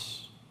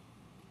cross,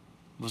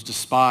 was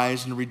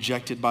despised and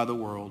rejected by the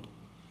world.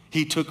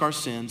 He took our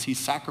sins. He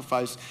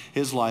sacrificed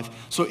his life.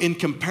 So in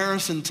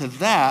comparison to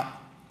that,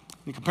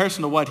 in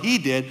comparison to what he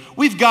did,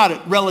 we've got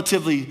it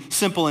relatively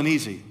simple and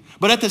easy.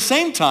 But at the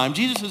same time,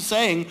 Jesus is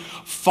saying,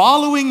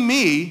 following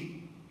me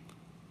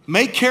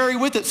may carry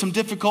with it some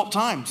difficult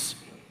times.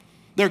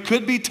 There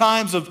could be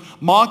times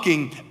of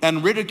mocking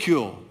and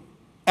ridicule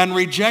and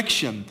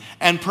rejection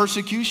and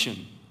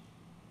persecution.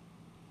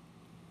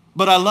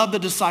 But I love the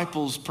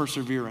disciples'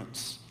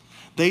 perseverance.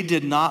 They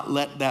did not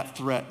let that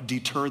threat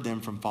deter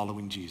them from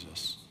following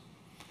Jesus.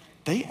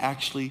 They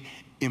actually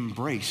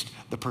embraced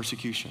the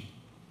persecution.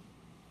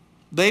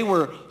 They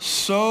were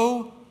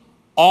so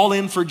all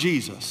in for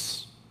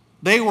Jesus.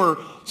 They were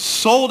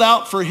sold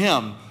out for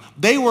him.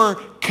 They were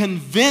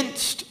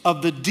convinced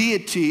of the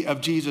deity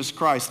of Jesus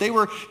Christ. They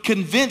were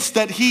convinced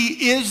that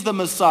he is the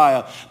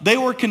Messiah. They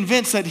were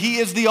convinced that he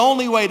is the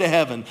only way to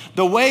heaven,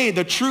 the way,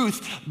 the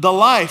truth, the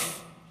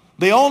life,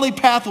 the only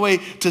pathway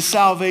to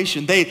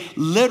salvation. They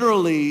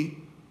literally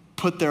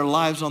put their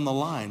lives on the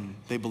line.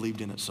 They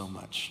believed in it so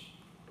much.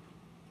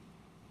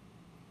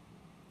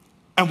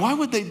 And why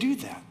would they do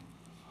that?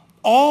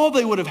 All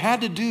they would have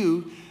had to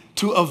do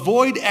to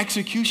avoid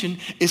execution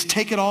is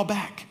take it all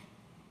back.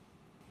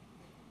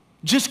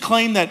 Just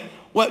claim that,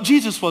 well,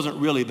 Jesus wasn't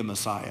really the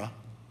Messiah.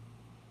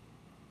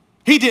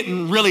 He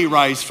didn't really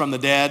rise from the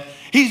dead.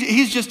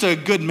 He's just a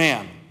good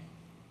man.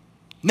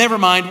 Never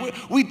mind.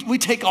 We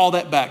take all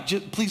that back.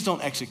 Just, please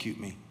don't execute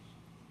me.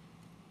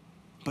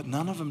 But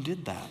none of them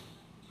did that.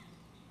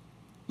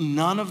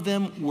 None of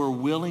them were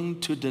willing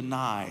to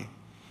deny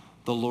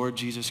the Lord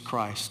Jesus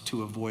Christ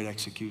to avoid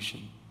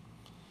execution.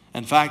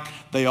 In fact,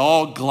 they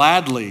all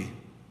gladly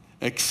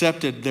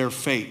accepted their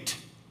fate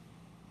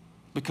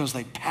because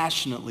they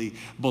passionately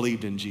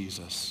believed in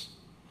Jesus.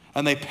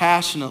 And they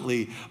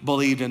passionately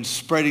believed in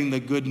spreading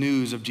the good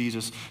news of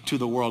Jesus to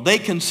the world. They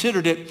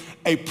considered it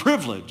a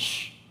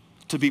privilege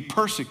to be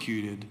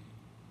persecuted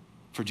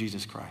for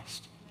Jesus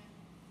Christ.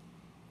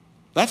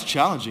 That's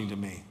challenging to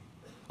me.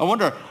 I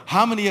wonder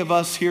how many of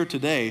us here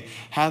today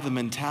have the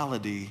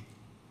mentality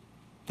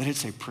that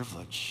it's a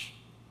privilege.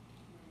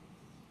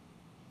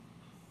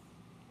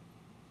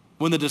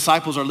 When the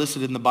disciples are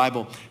listed in the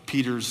Bible,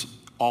 Peter's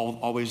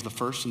always the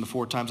first in the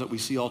 4 times that we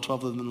see all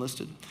 12 of them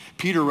listed.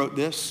 Peter wrote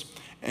this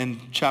in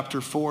chapter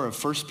 4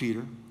 of 1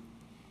 Peter.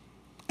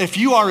 If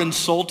you are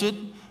insulted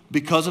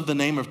because of the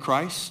name of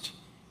Christ,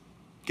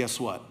 guess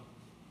what?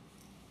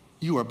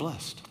 You are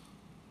blessed.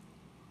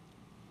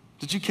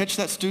 Did you catch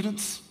that,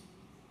 students?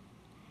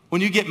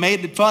 When you get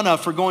made fun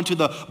of for going to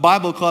the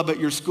Bible club at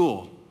your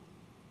school,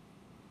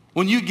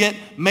 when you get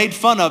made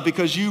fun of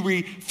because you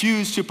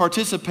refuse to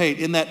participate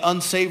in that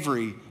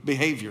unsavory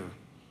behavior,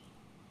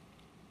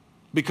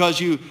 because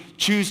you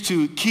choose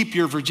to keep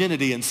your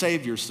virginity and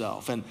save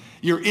yourself, and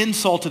you're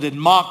insulted and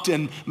mocked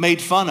and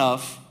made fun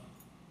of,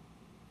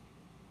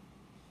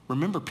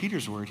 remember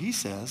Peter's word. He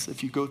says,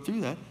 if you go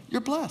through that,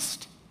 you're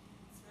blessed.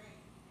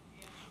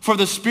 For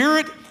the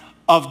Spirit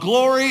of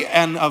glory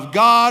and of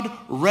God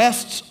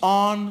rests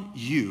on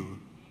you.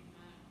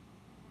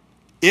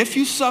 If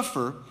you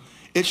suffer,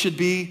 it should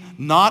be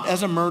not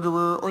as a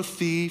murderer or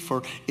thief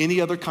or any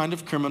other kind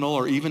of criminal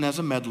or even as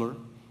a meddler.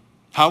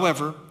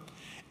 However,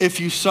 if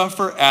you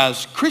suffer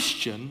as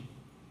Christian,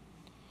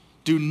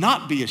 do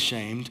not be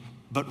ashamed,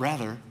 but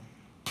rather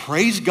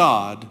praise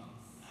God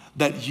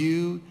that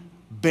you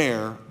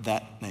bear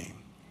that name.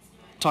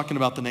 Talking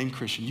about the name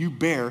Christian. You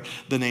bear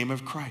the name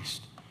of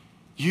Christ.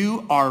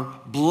 You are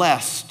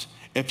blessed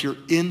if you're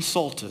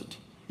insulted.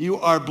 You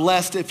are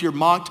blessed if you're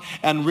mocked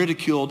and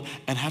ridiculed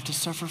and have to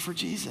suffer for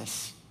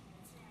Jesus.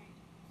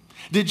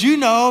 Did you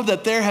know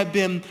that there have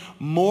been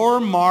more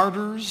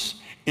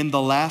martyrs in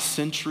the last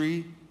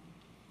century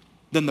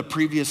than the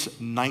previous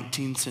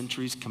 19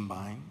 centuries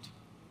combined?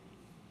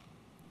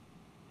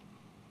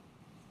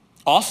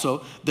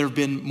 Also, there have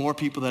been more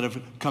people that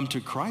have come to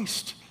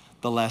Christ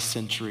the last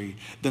century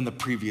than the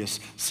previous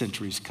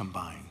centuries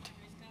combined.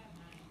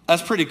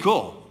 That's pretty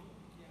cool.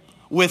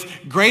 With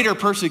greater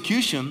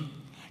persecution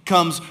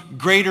comes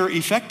greater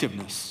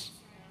effectiveness.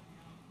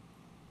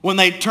 When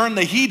they turn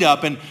the heat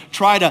up and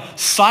try to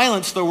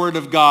silence the word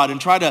of God and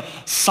try to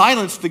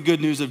silence the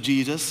good news of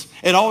Jesus,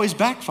 it always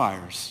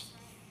backfires.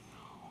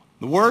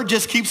 The word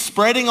just keeps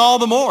spreading all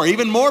the more.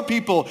 Even more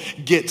people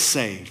get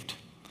saved.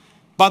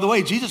 By the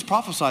way, Jesus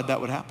prophesied that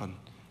would happen.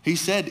 He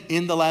said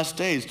in the last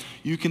days,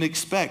 you can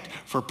expect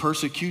for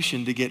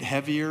persecution to get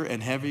heavier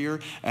and heavier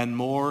and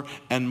more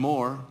and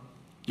more.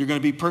 You're going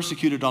to be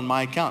persecuted on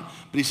my account.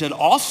 But he said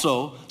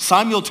also,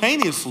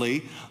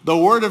 simultaneously, the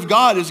word of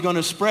God is going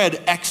to spread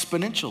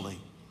exponentially.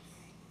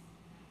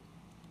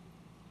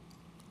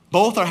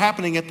 Both are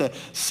happening at the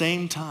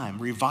same time.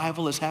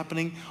 Revival is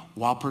happening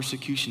while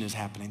persecution is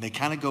happening. They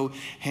kind of go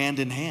hand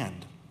in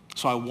hand.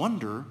 So I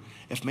wonder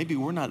if maybe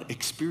we're not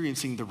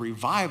experiencing the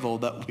revival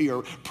that we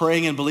are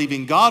praying and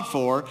believing God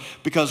for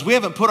because we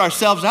haven't put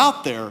ourselves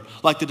out there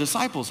like the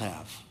disciples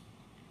have.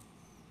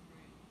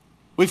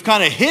 We've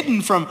kind of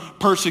hidden from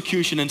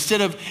persecution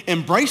instead of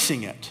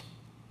embracing it.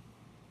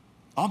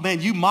 Oh man,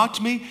 you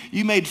mocked me,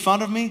 you made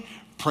fun of me.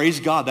 Praise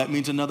God, that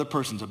means another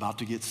person's about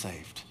to get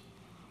saved.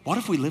 What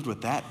if we lived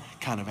with that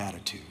kind of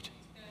attitude?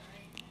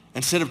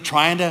 Instead of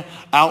trying to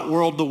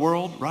outworld the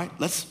world, right?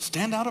 Let's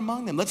stand out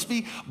among them. Let's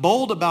be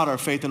bold about our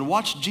faith and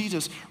watch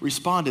Jesus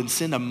respond and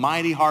send a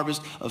mighty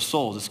harvest of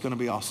souls. It's going to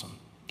be awesome.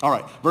 All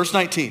right, verse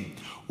 19.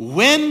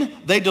 When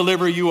they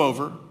deliver you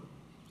over,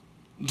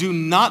 do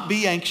not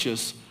be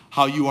anxious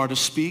how you are to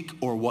speak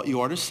or what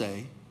you are to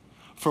say,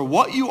 for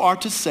what you are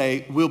to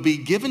say will be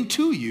given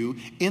to you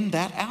in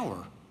that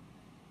hour.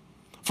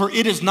 For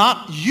it is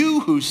not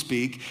you who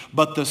speak,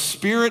 but the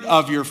Spirit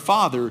of your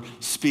Father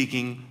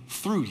speaking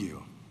through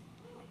you.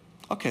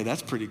 Okay,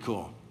 that's pretty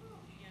cool.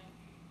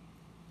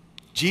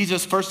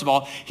 Jesus, first of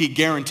all, he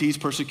guarantees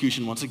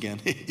persecution once again.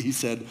 He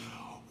said,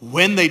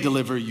 when they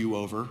deliver you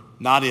over,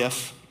 not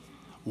if.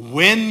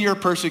 When you're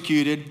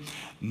persecuted,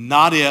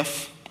 not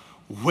if.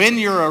 When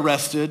you're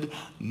arrested,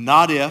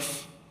 not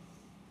if.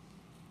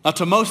 Now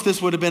to most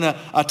this would have been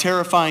a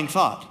terrifying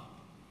thought.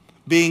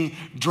 Being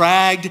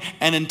dragged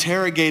and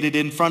interrogated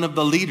in front of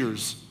the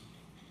leaders.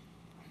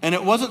 And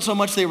it wasn't so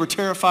much they were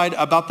terrified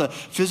about the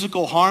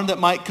physical harm that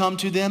might come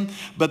to them,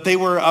 but they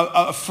were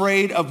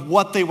afraid of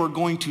what they were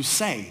going to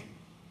say.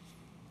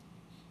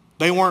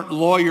 They weren't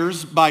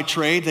lawyers by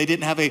trade. They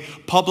didn't have a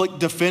public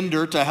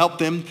defender to help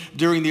them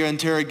during their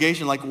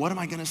interrogation. Like, what am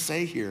I going to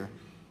say here?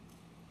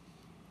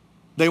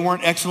 They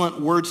weren't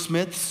excellent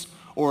wordsmiths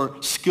or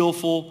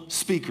skillful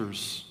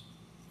speakers.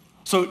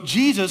 So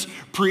Jesus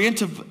he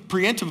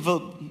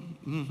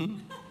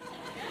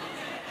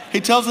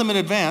tells them in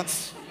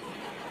advance,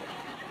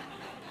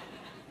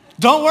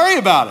 don't worry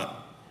about it.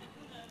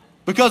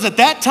 Because at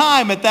that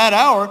time, at that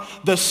hour,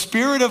 the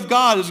Spirit of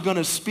God is going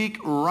to speak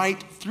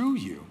right through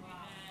you.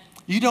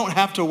 You don't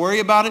have to worry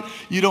about it.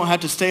 You don't have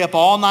to stay up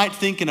all night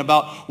thinking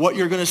about what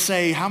you're going to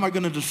say. How am I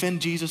going to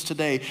defend Jesus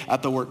today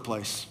at the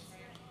workplace?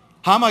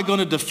 How am I going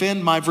to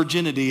defend my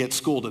virginity at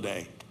school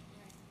today?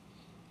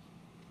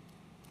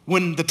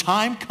 When the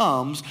time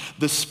comes,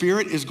 the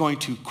Spirit is going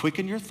to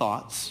quicken your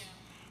thoughts,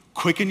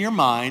 quicken your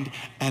mind,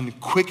 and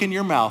quicken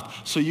your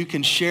mouth so you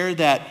can share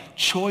that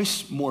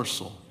choice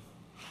morsel,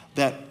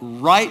 that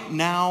right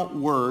now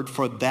word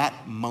for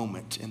that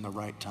moment in the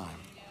right time.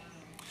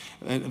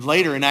 And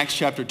later in Acts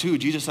chapter 2,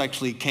 Jesus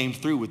actually came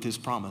through with his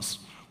promise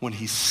when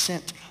he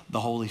sent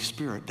the Holy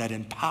Spirit that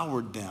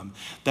empowered them,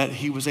 that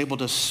he was able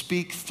to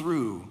speak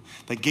through,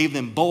 that gave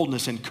them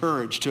boldness and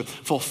courage to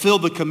fulfill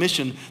the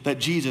commission that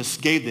Jesus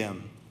gave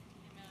them.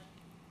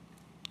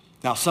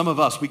 Now, some of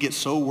us, we get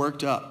so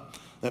worked up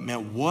that,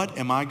 man, what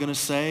am I going to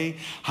say?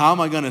 How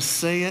am I going to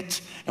say it?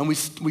 And we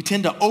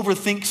tend to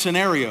overthink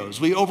scenarios.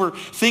 We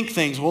overthink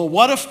things. Well,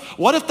 what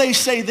if they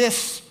say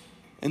this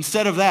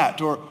instead of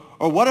that? Or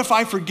what if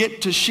I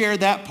forget to share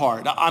that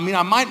part? I mean,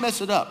 I might mess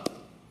it up.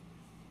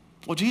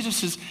 Well,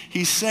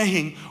 he's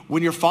saying,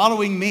 when you're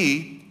following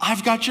me,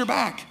 I've got your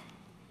back.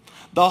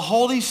 The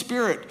Holy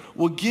Spirit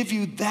will give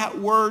you that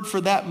word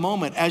for that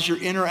moment as you're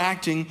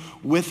interacting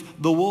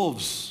with the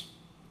wolves.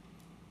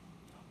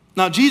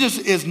 Now, Jesus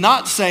is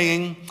not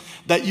saying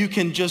that you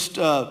can just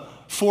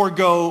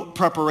forego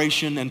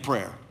preparation and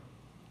prayer.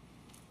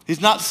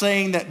 He's not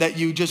saying that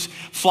you just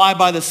fly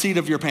by the seat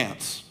of your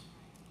pants.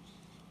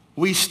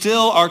 We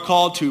still are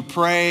called to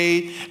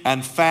pray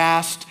and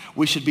fast.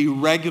 We should be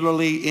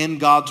regularly in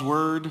God's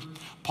word.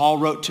 Paul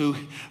wrote to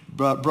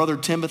Brother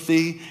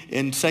Timothy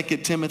in 2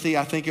 Timothy,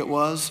 I think it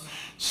was,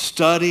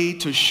 study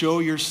to show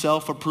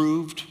yourself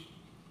approved.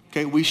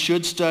 Okay, we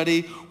should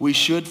study, we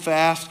should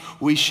fast,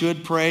 we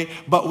should pray,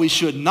 but we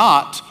should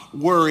not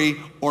worry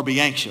or be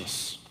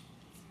anxious.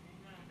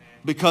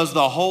 Because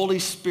the Holy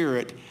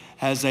Spirit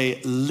has a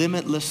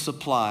limitless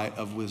supply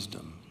of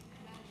wisdom.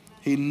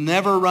 He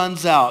never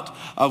runs out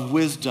of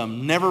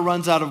wisdom, never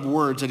runs out of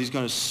words that he's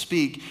going to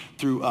speak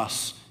through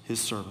us, his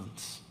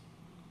servants.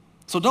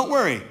 So don't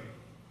worry.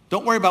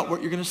 Don't worry about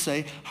what you're going to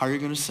say, how you're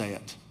going to say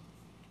it.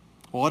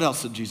 Well, what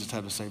else did Jesus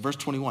have to say? Verse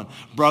 21,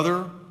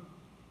 brother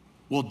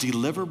will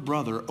deliver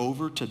brother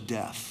over to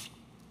death,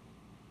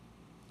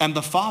 and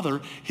the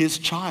father his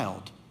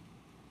child.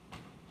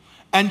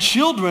 And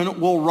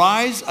children will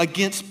rise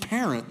against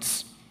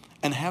parents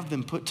and have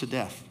them put to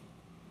death.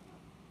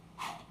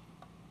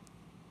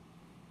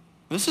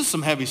 This is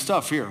some heavy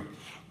stuff here.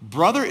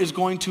 Brother is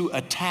going to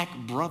attack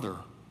brother.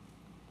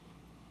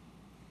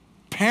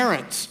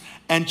 Parents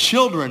and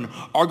children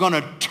are going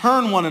to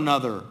turn on one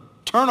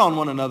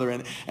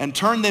another and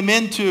turn them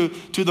into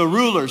the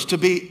rulers to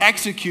be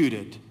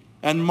executed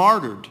and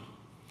martyred.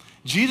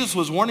 Jesus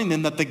was warning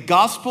them that the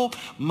gospel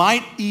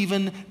might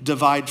even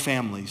divide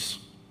families.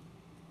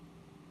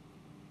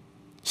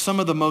 Some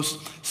of the most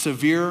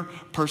severe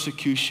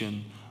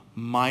persecution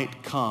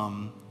might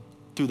come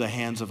through the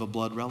hands of a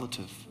blood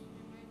relative.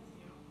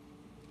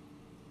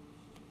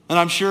 And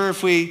I'm sure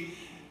if we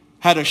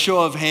had a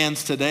show of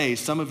hands today,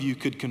 some of you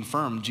could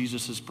confirm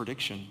Jesus'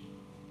 prediction.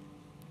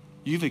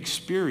 You've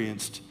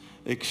experienced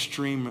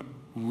extreme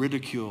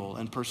ridicule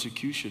and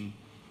persecution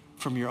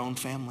from your own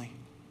family.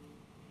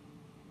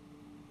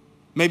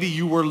 Maybe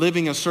you were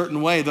living a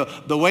certain way,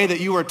 the way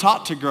that you were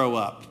taught to grow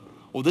up.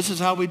 Well, this is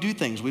how we do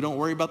things. We don't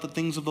worry about the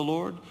things of the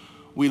Lord.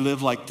 We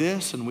live like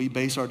this, and we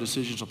base our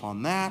decisions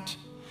upon that.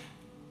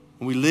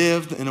 We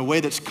live in a way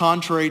that's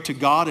contrary to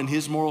God and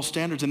his moral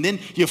standards. And then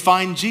you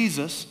find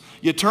Jesus,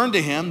 you turn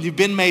to him, you've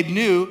been made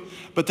new,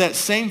 but that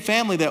same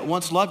family that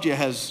once loved you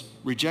has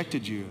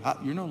rejected you.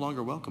 You're no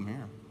longer welcome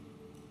here.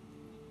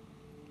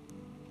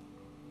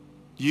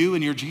 You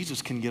and your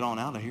Jesus can get on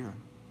out of here.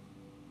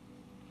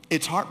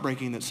 It's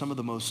heartbreaking that some of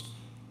the most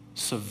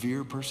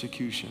severe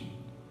persecution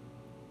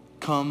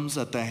comes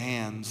at the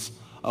hands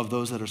of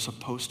those that are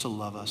supposed to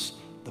love us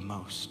the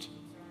most.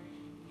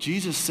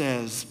 Jesus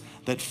says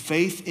that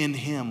faith in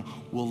him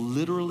will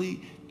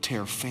literally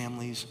tear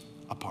families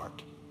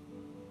apart.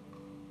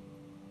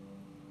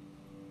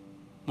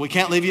 We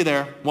can't leave you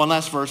there. One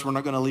last verse. We're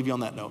not going to leave you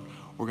on that note.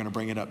 We're going to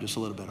bring it up just a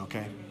little bit,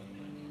 okay?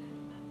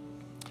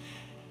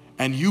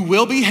 And you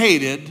will be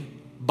hated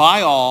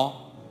by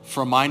all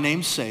for my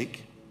name's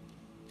sake.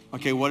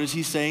 Okay, what is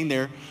he saying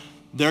there?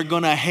 They're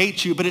going to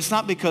hate you, but it's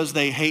not because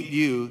they hate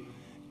you.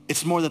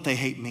 It's more that they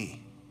hate me.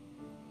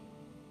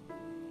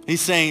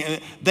 He's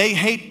saying they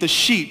hate the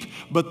sheep,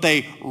 but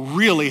they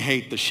really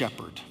hate the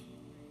shepherd.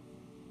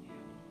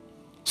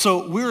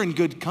 So we're in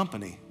good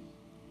company,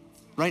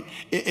 right?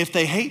 If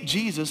they hate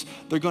Jesus,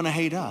 they're going to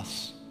hate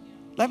us.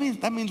 That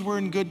means we're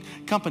in good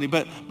company,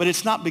 but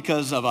it's not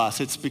because of us.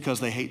 It's because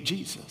they hate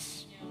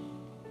Jesus.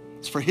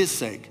 It's for his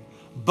sake.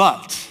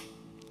 But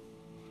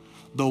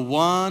the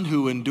one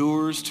who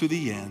endures to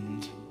the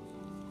end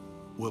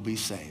will be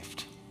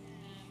saved.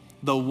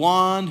 The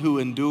one who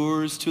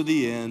endures to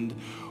the end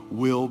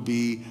will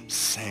be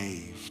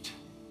saved.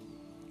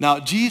 Now,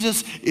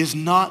 Jesus is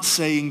not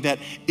saying that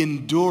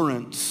enduring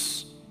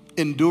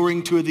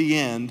to the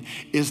end,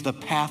 is the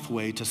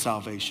pathway to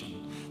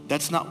salvation.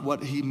 That's not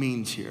what he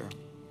means here.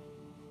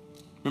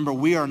 Remember,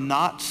 we are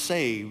not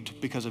saved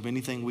because of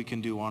anything we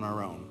can do on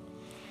our own.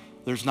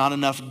 There's not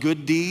enough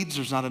good deeds,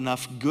 there's not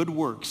enough good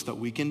works that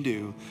we can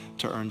do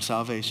to earn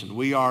salvation.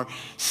 We are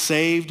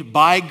saved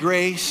by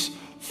grace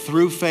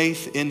through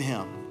faith in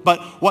him. But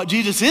what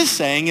Jesus is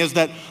saying is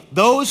that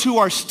those who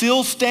are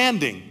still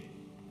standing,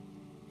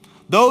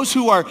 those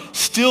who are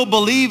still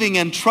believing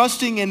and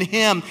trusting in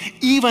him,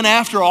 even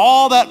after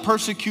all that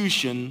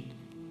persecution,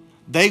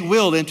 they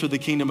will enter the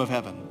kingdom of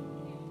heaven.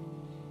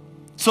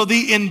 So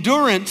the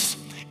endurance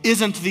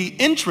isn't the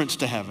entrance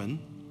to heaven.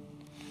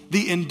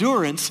 The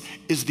endurance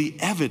is the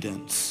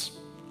evidence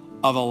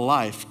of a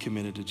life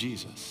committed to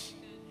Jesus.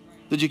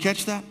 Did you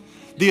catch that?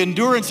 The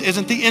endurance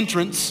isn't the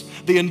entrance.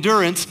 The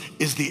endurance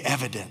is the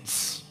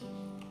evidence.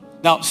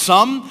 Now,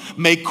 some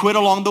may quit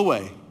along the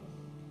way.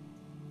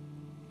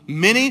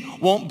 Many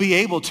won't be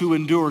able to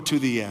endure to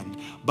the end.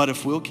 But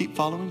if we'll keep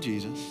following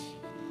Jesus,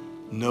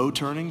 no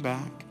turning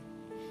back,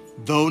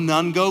 though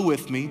none go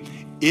with me,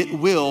 it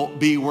will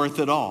be worth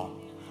it all.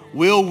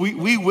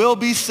 We will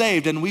be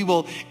saved, and we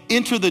will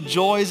enter the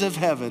joys of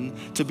heaven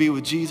to be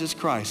with Jesus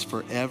Christ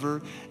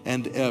forever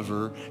and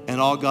ever. And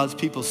all God's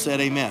people said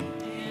amen.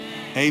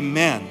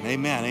 Amen,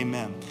 amen,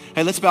 amen.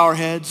 Hey, let's bow our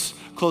heads,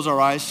 close our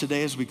eyes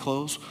today. As we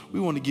close, we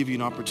want to give you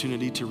an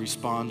opportunity to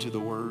respond to the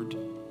word.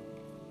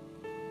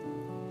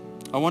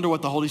 I wonder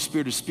what the Holy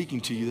Spirit is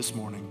speaking to you this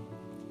morning.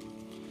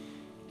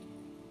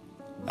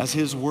 As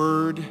his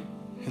word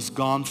has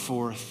gone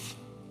forth,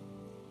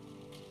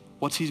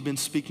 what's he been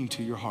speaking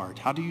to your heart?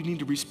 How do you need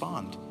to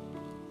respond?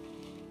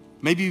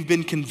 Maybe you've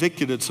been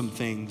convicted of some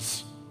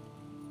things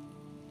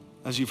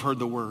as you've heard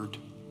the word.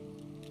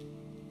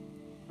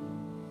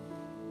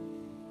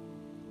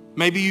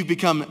 Maybe you've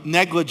become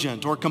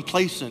negligent or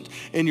complacent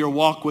in your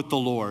walk with the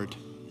Lord.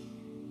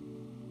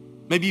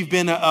 Maybe you've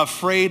been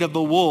afraid of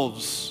the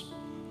wolves,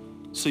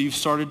 so you've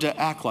started to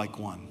act like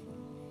one.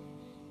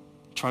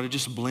 Try to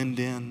just blend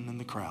in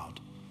the crowd.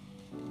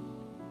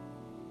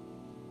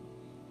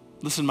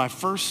 Listen, my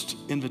first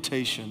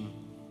invitation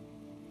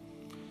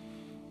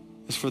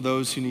is for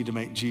those who need to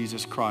make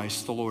Jesus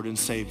Christ the Lord and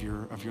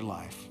Savior of your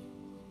life.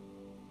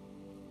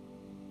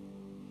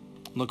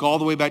 Look all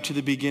the way back to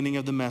the beginning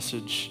of the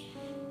message.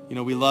 You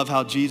know, we love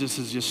how Jesus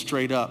is just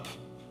straight up.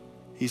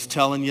 He's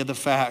telling you the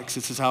facts.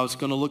 This is how it's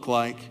going to look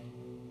like.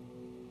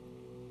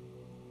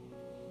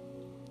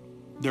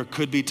 There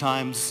could be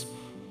times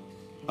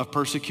of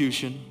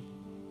persecution.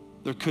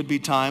 There could be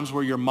times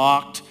where you're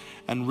mocked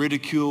and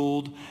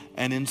ridiculed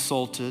and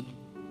insulted.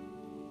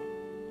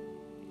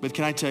 But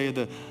can I tell you,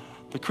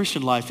 the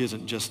Christian life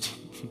isn't just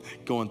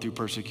going through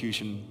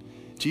persecution.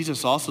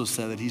 Jesus also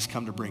said that he's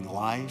come to bring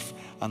life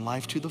and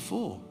life to the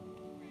full.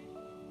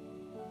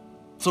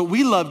 So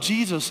we love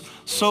Jesus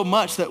so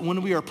much that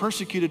when we are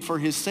persecuted for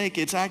his sake,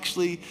 it's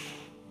actually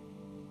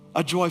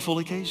a joyful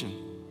occasion.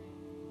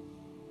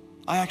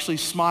 I actually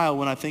smile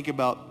when I think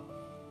about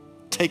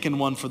taking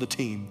one for the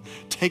team,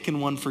 taking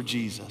one for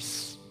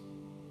Jesus.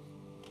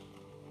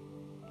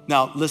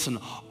 Now, listen,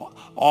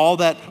 all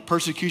that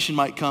persecution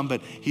might come,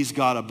 but he's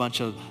got a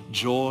bunch of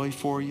joy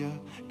for you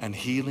and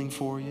healing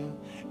for you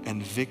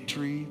and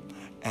victory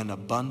and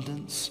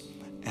abundance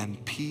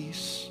and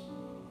peace.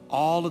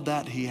 All of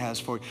that he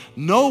has for you.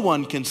 No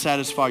one can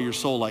satisfy your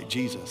soul like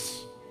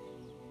Jesus.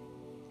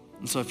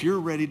 And so if you're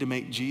ready to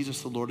make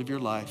Jesus the Lord of your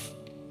life,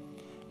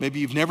 maybe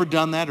you've never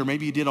done that, or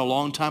maybe you did a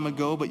long time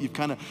ago, but you've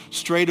kind of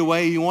strayed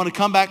away. You want to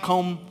come back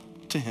home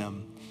to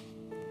him.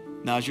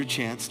 Now's your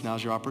chance.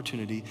 Now's your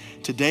opportunity.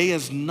 Today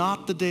is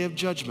not the day of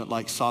judgment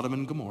like Sodom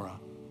and Gomorrah.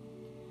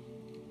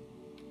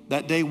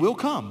 That day will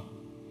come,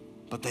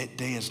 but that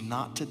day is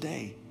not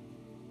today.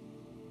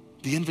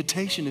 The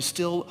invitation is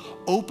still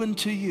open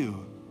to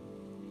you.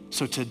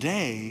 So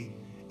today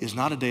is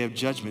not a day of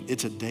judgment.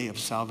 It's a day of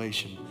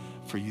salvation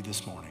for you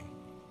this morning.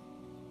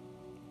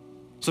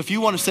 So if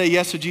you want to say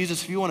yes to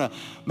Jesus, if you want to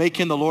make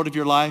him the Lord of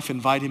your life,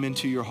 invite him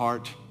into your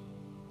heart,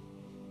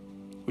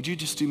 would you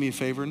just do me a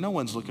favor? No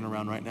one's looking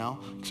around right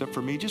now except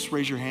for me. Just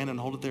raise your hand and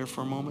hold it there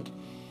for a moment.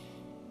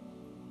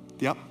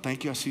 Yep,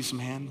 thank you. I see some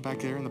hand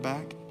back there in the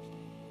back.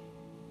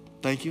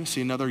 Thank you. I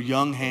see another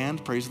young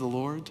hand. Praise the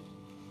Lord.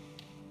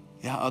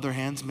 Yeah, other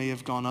hands may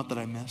have gone up that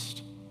I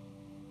missed.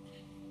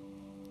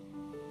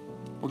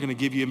 We're going to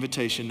give you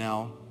invitation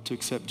now to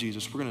accept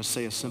Jesus. We're going to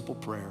say a simple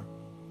prayer.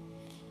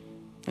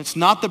 It's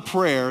not the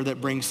prayer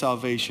that brings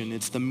salvation.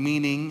 It's the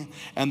meaning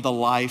and the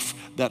life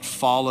that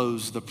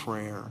follows the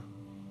prayer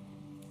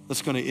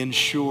that's going to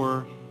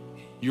ensure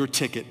your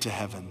ticket to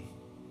heaven.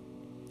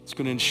 It's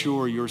going to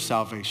ensure your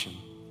salvation.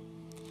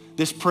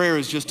 This prayer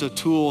is just a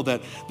tool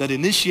that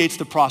initiates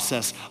the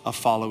process of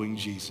following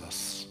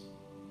Jesus.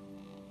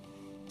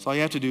 So all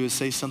you have to do is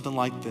say something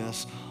like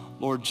this.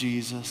 Lord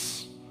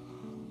Jesus,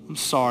 I'm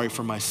sorry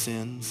for my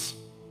sins.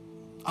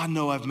 I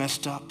know I've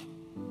messed up.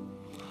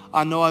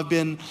 I know I've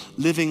been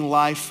living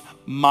life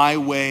my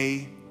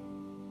way,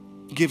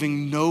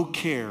 giving no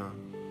care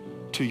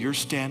to your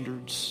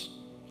standards,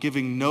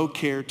 giving no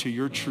care to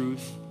your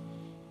truth,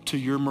 to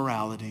your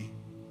morality,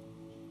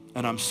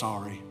 and I'm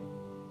sorry.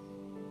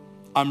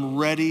 I'm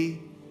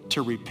ready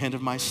to repent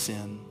of my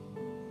sin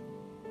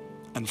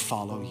and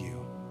follow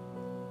you.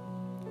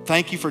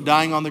 Thank you for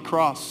dying on the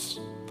cross,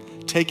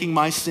 taking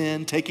my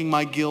sin, taking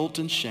my guilt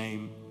and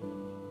shame,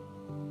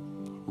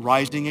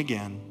 rising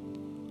again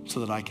so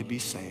that I could be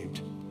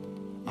saved.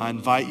 I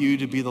invite you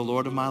to be the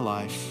Lord of my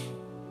life.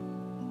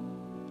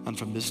 And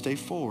from this day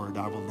forward,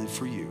 I will live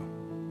for you.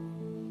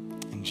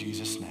 In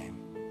Jesus' name.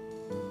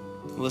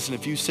 Listen,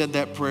 if you said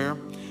that prayer,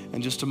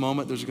 in just a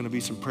moment, there's going to be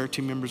some prayer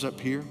team members up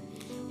here.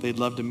 They'd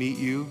love to meet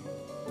you.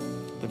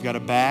 They've got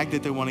a bag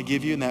that they want to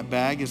give you, and that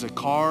bag is a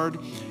card,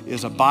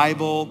 is a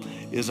Bible,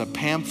 is a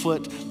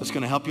pamphlet that's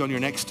going to help you on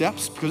your next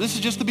steps, because this is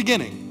just the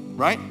beginning,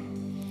 right?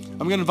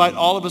 I'm going to invite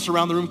all of us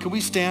around the room. Can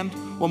we stand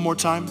one more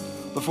time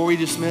before we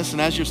dismiss?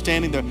 And as you're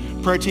standing, the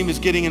prayer team is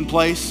getting in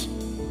place.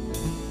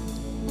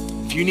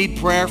 If you need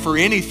prayer for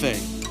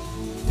anything,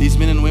 these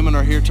men and women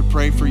are here to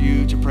pray for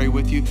you, to pray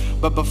with you.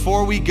 But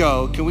before we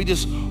go, can we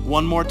just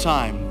one more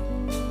time,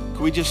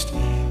 can we just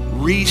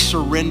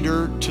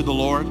re-surrender to the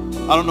Lord?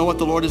 I don't know what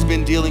the Lord has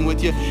been dealing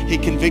with you. He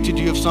convicted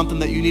you of something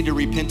that you need to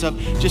repent of.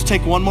 Just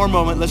take one more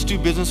moment. Let's do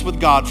business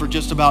with God for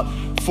just about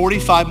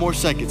 45 more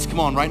seconds. Come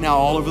on, right now,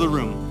 all over the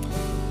room.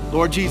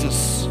 Lord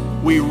Jesus,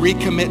 we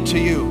recommit to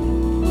you.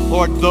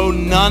 Lord, though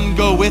none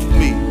go with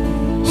me,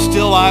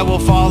 still I will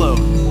follow.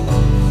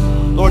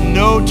 Lord,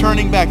 no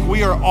turning back.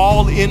 We are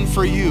all in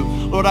for you.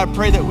 Lord, I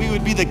pray that we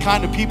would be the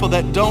kind of people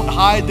that don't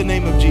hide the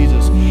name of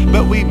Jesus,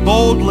 but we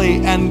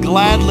boldly and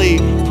gladly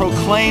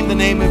proclaim the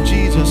name of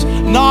Jesus,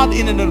 not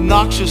in an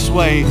obnoxious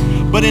way,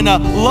 but in a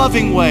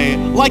loving way,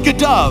 like a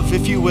dove,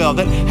 if you will,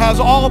 that has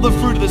all the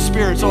fruit of the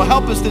Spirit. So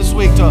help us this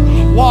week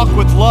to walk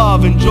with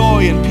love and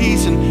joy and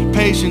peace and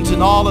patience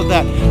and all of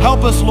that.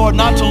 Help us, Lord,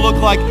 not to look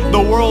like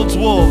the world's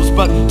wolves,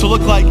 but to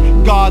look like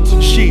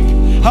God's sheep.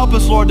 Help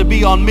us, Lord, to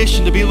be on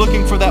mission, to be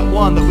looking for that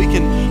one that we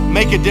can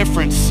make a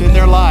difference in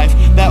their life,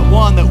 that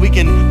one that we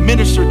can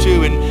minister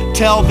to and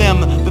tell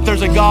them that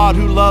there's a God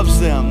who loves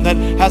them, that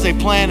has a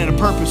plan and a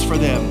purpose for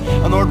them.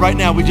 And Lord, right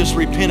now we just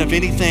repent of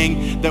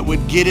anything that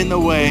would get in the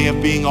way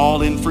of being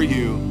all in for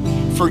you.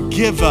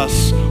 Forgive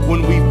us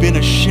when we've been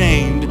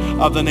ashamed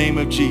of the name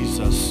of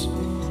Jesus.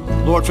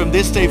 Lord, from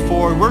this day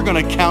forward, we're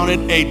going to count it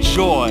a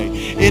joy.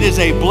 It is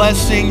a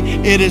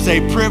blessing. It is a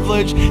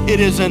privilege. It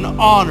is an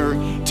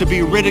honor to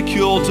be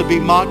ridiculed, to be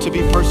mocked, to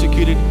be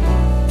persecuted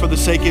for the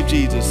sake of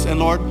Jesus. And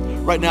Lord,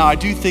 right now, I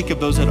do think of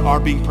those that are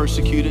being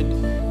persecuted.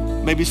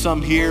 Maybe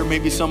some here,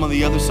 maybe some on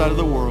the other side of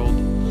the world.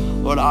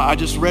 Lord, I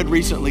just read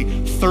recently,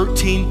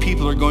 13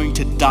 people are going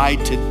to die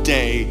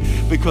today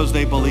because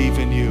they believe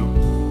in you.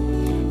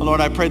 Lord,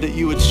 I pray that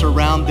you would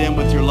surround them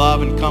with your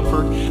love and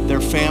comfort,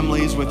 their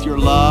families with your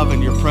love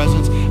and your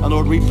presence. And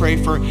Lord, we pray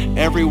for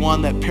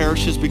everyone that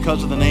perishes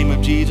because of the name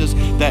of Jesus,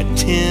 that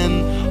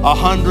 10,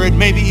 100,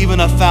 maybe even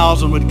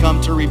 1,000 would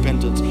come to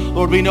repentance.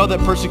 Lord, we know that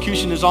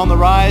persecution is on the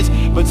rise,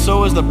 but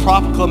so is the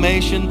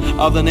proclamation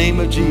of the name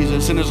of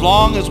Jesus. And as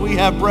long as we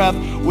have breath,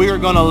 we are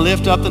going to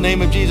lift up the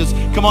name of Jesus.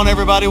 Come on,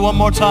 everybody, one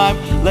more time.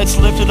 Let's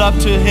lift it up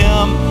to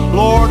him.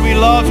 Lord, we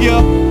love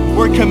you.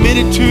 We're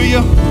committed to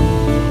you.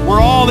 We're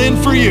all in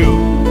for you.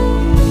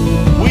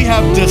 We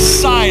have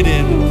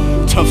decided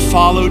to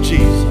follow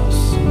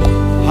Jesus.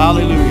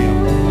 Hallelujah.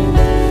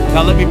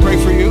 Now let me pray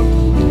for you.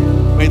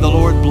 May the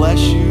Lord bless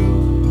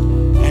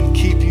you and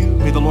keep you.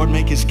 May the Lord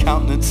make his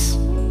countenance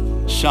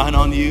shine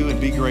on you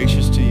and be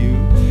gracious to you.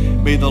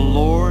 May the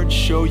Lord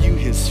show you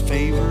his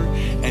favor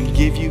and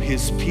give you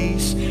his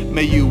peace.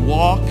 May you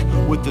walk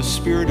with the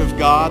Spirit of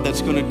God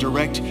that's going to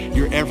direct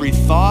your every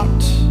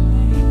thought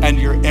and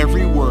your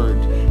every word.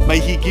 May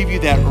he give you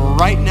that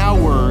right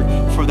now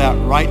word for that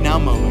right now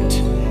moment.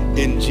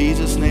 In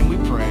Jesus' name we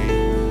pray.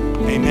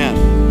 Amen.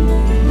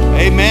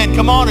 Amen.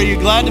 Come on, are you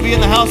glad to be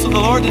in the house of the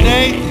Lord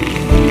today?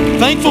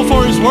 Thankful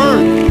for his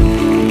word.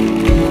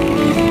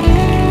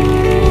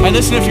 And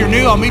listen, if you're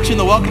new, I'll meet you in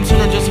the Welcome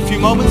Center in just a few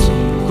moments.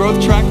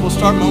 Growth track will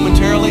start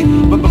momentarily.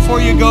 But before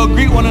you go,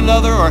 greet one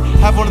another or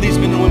have one of these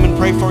men and women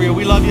pray for you.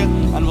 We love you,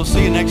 and we'll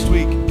see you next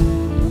week.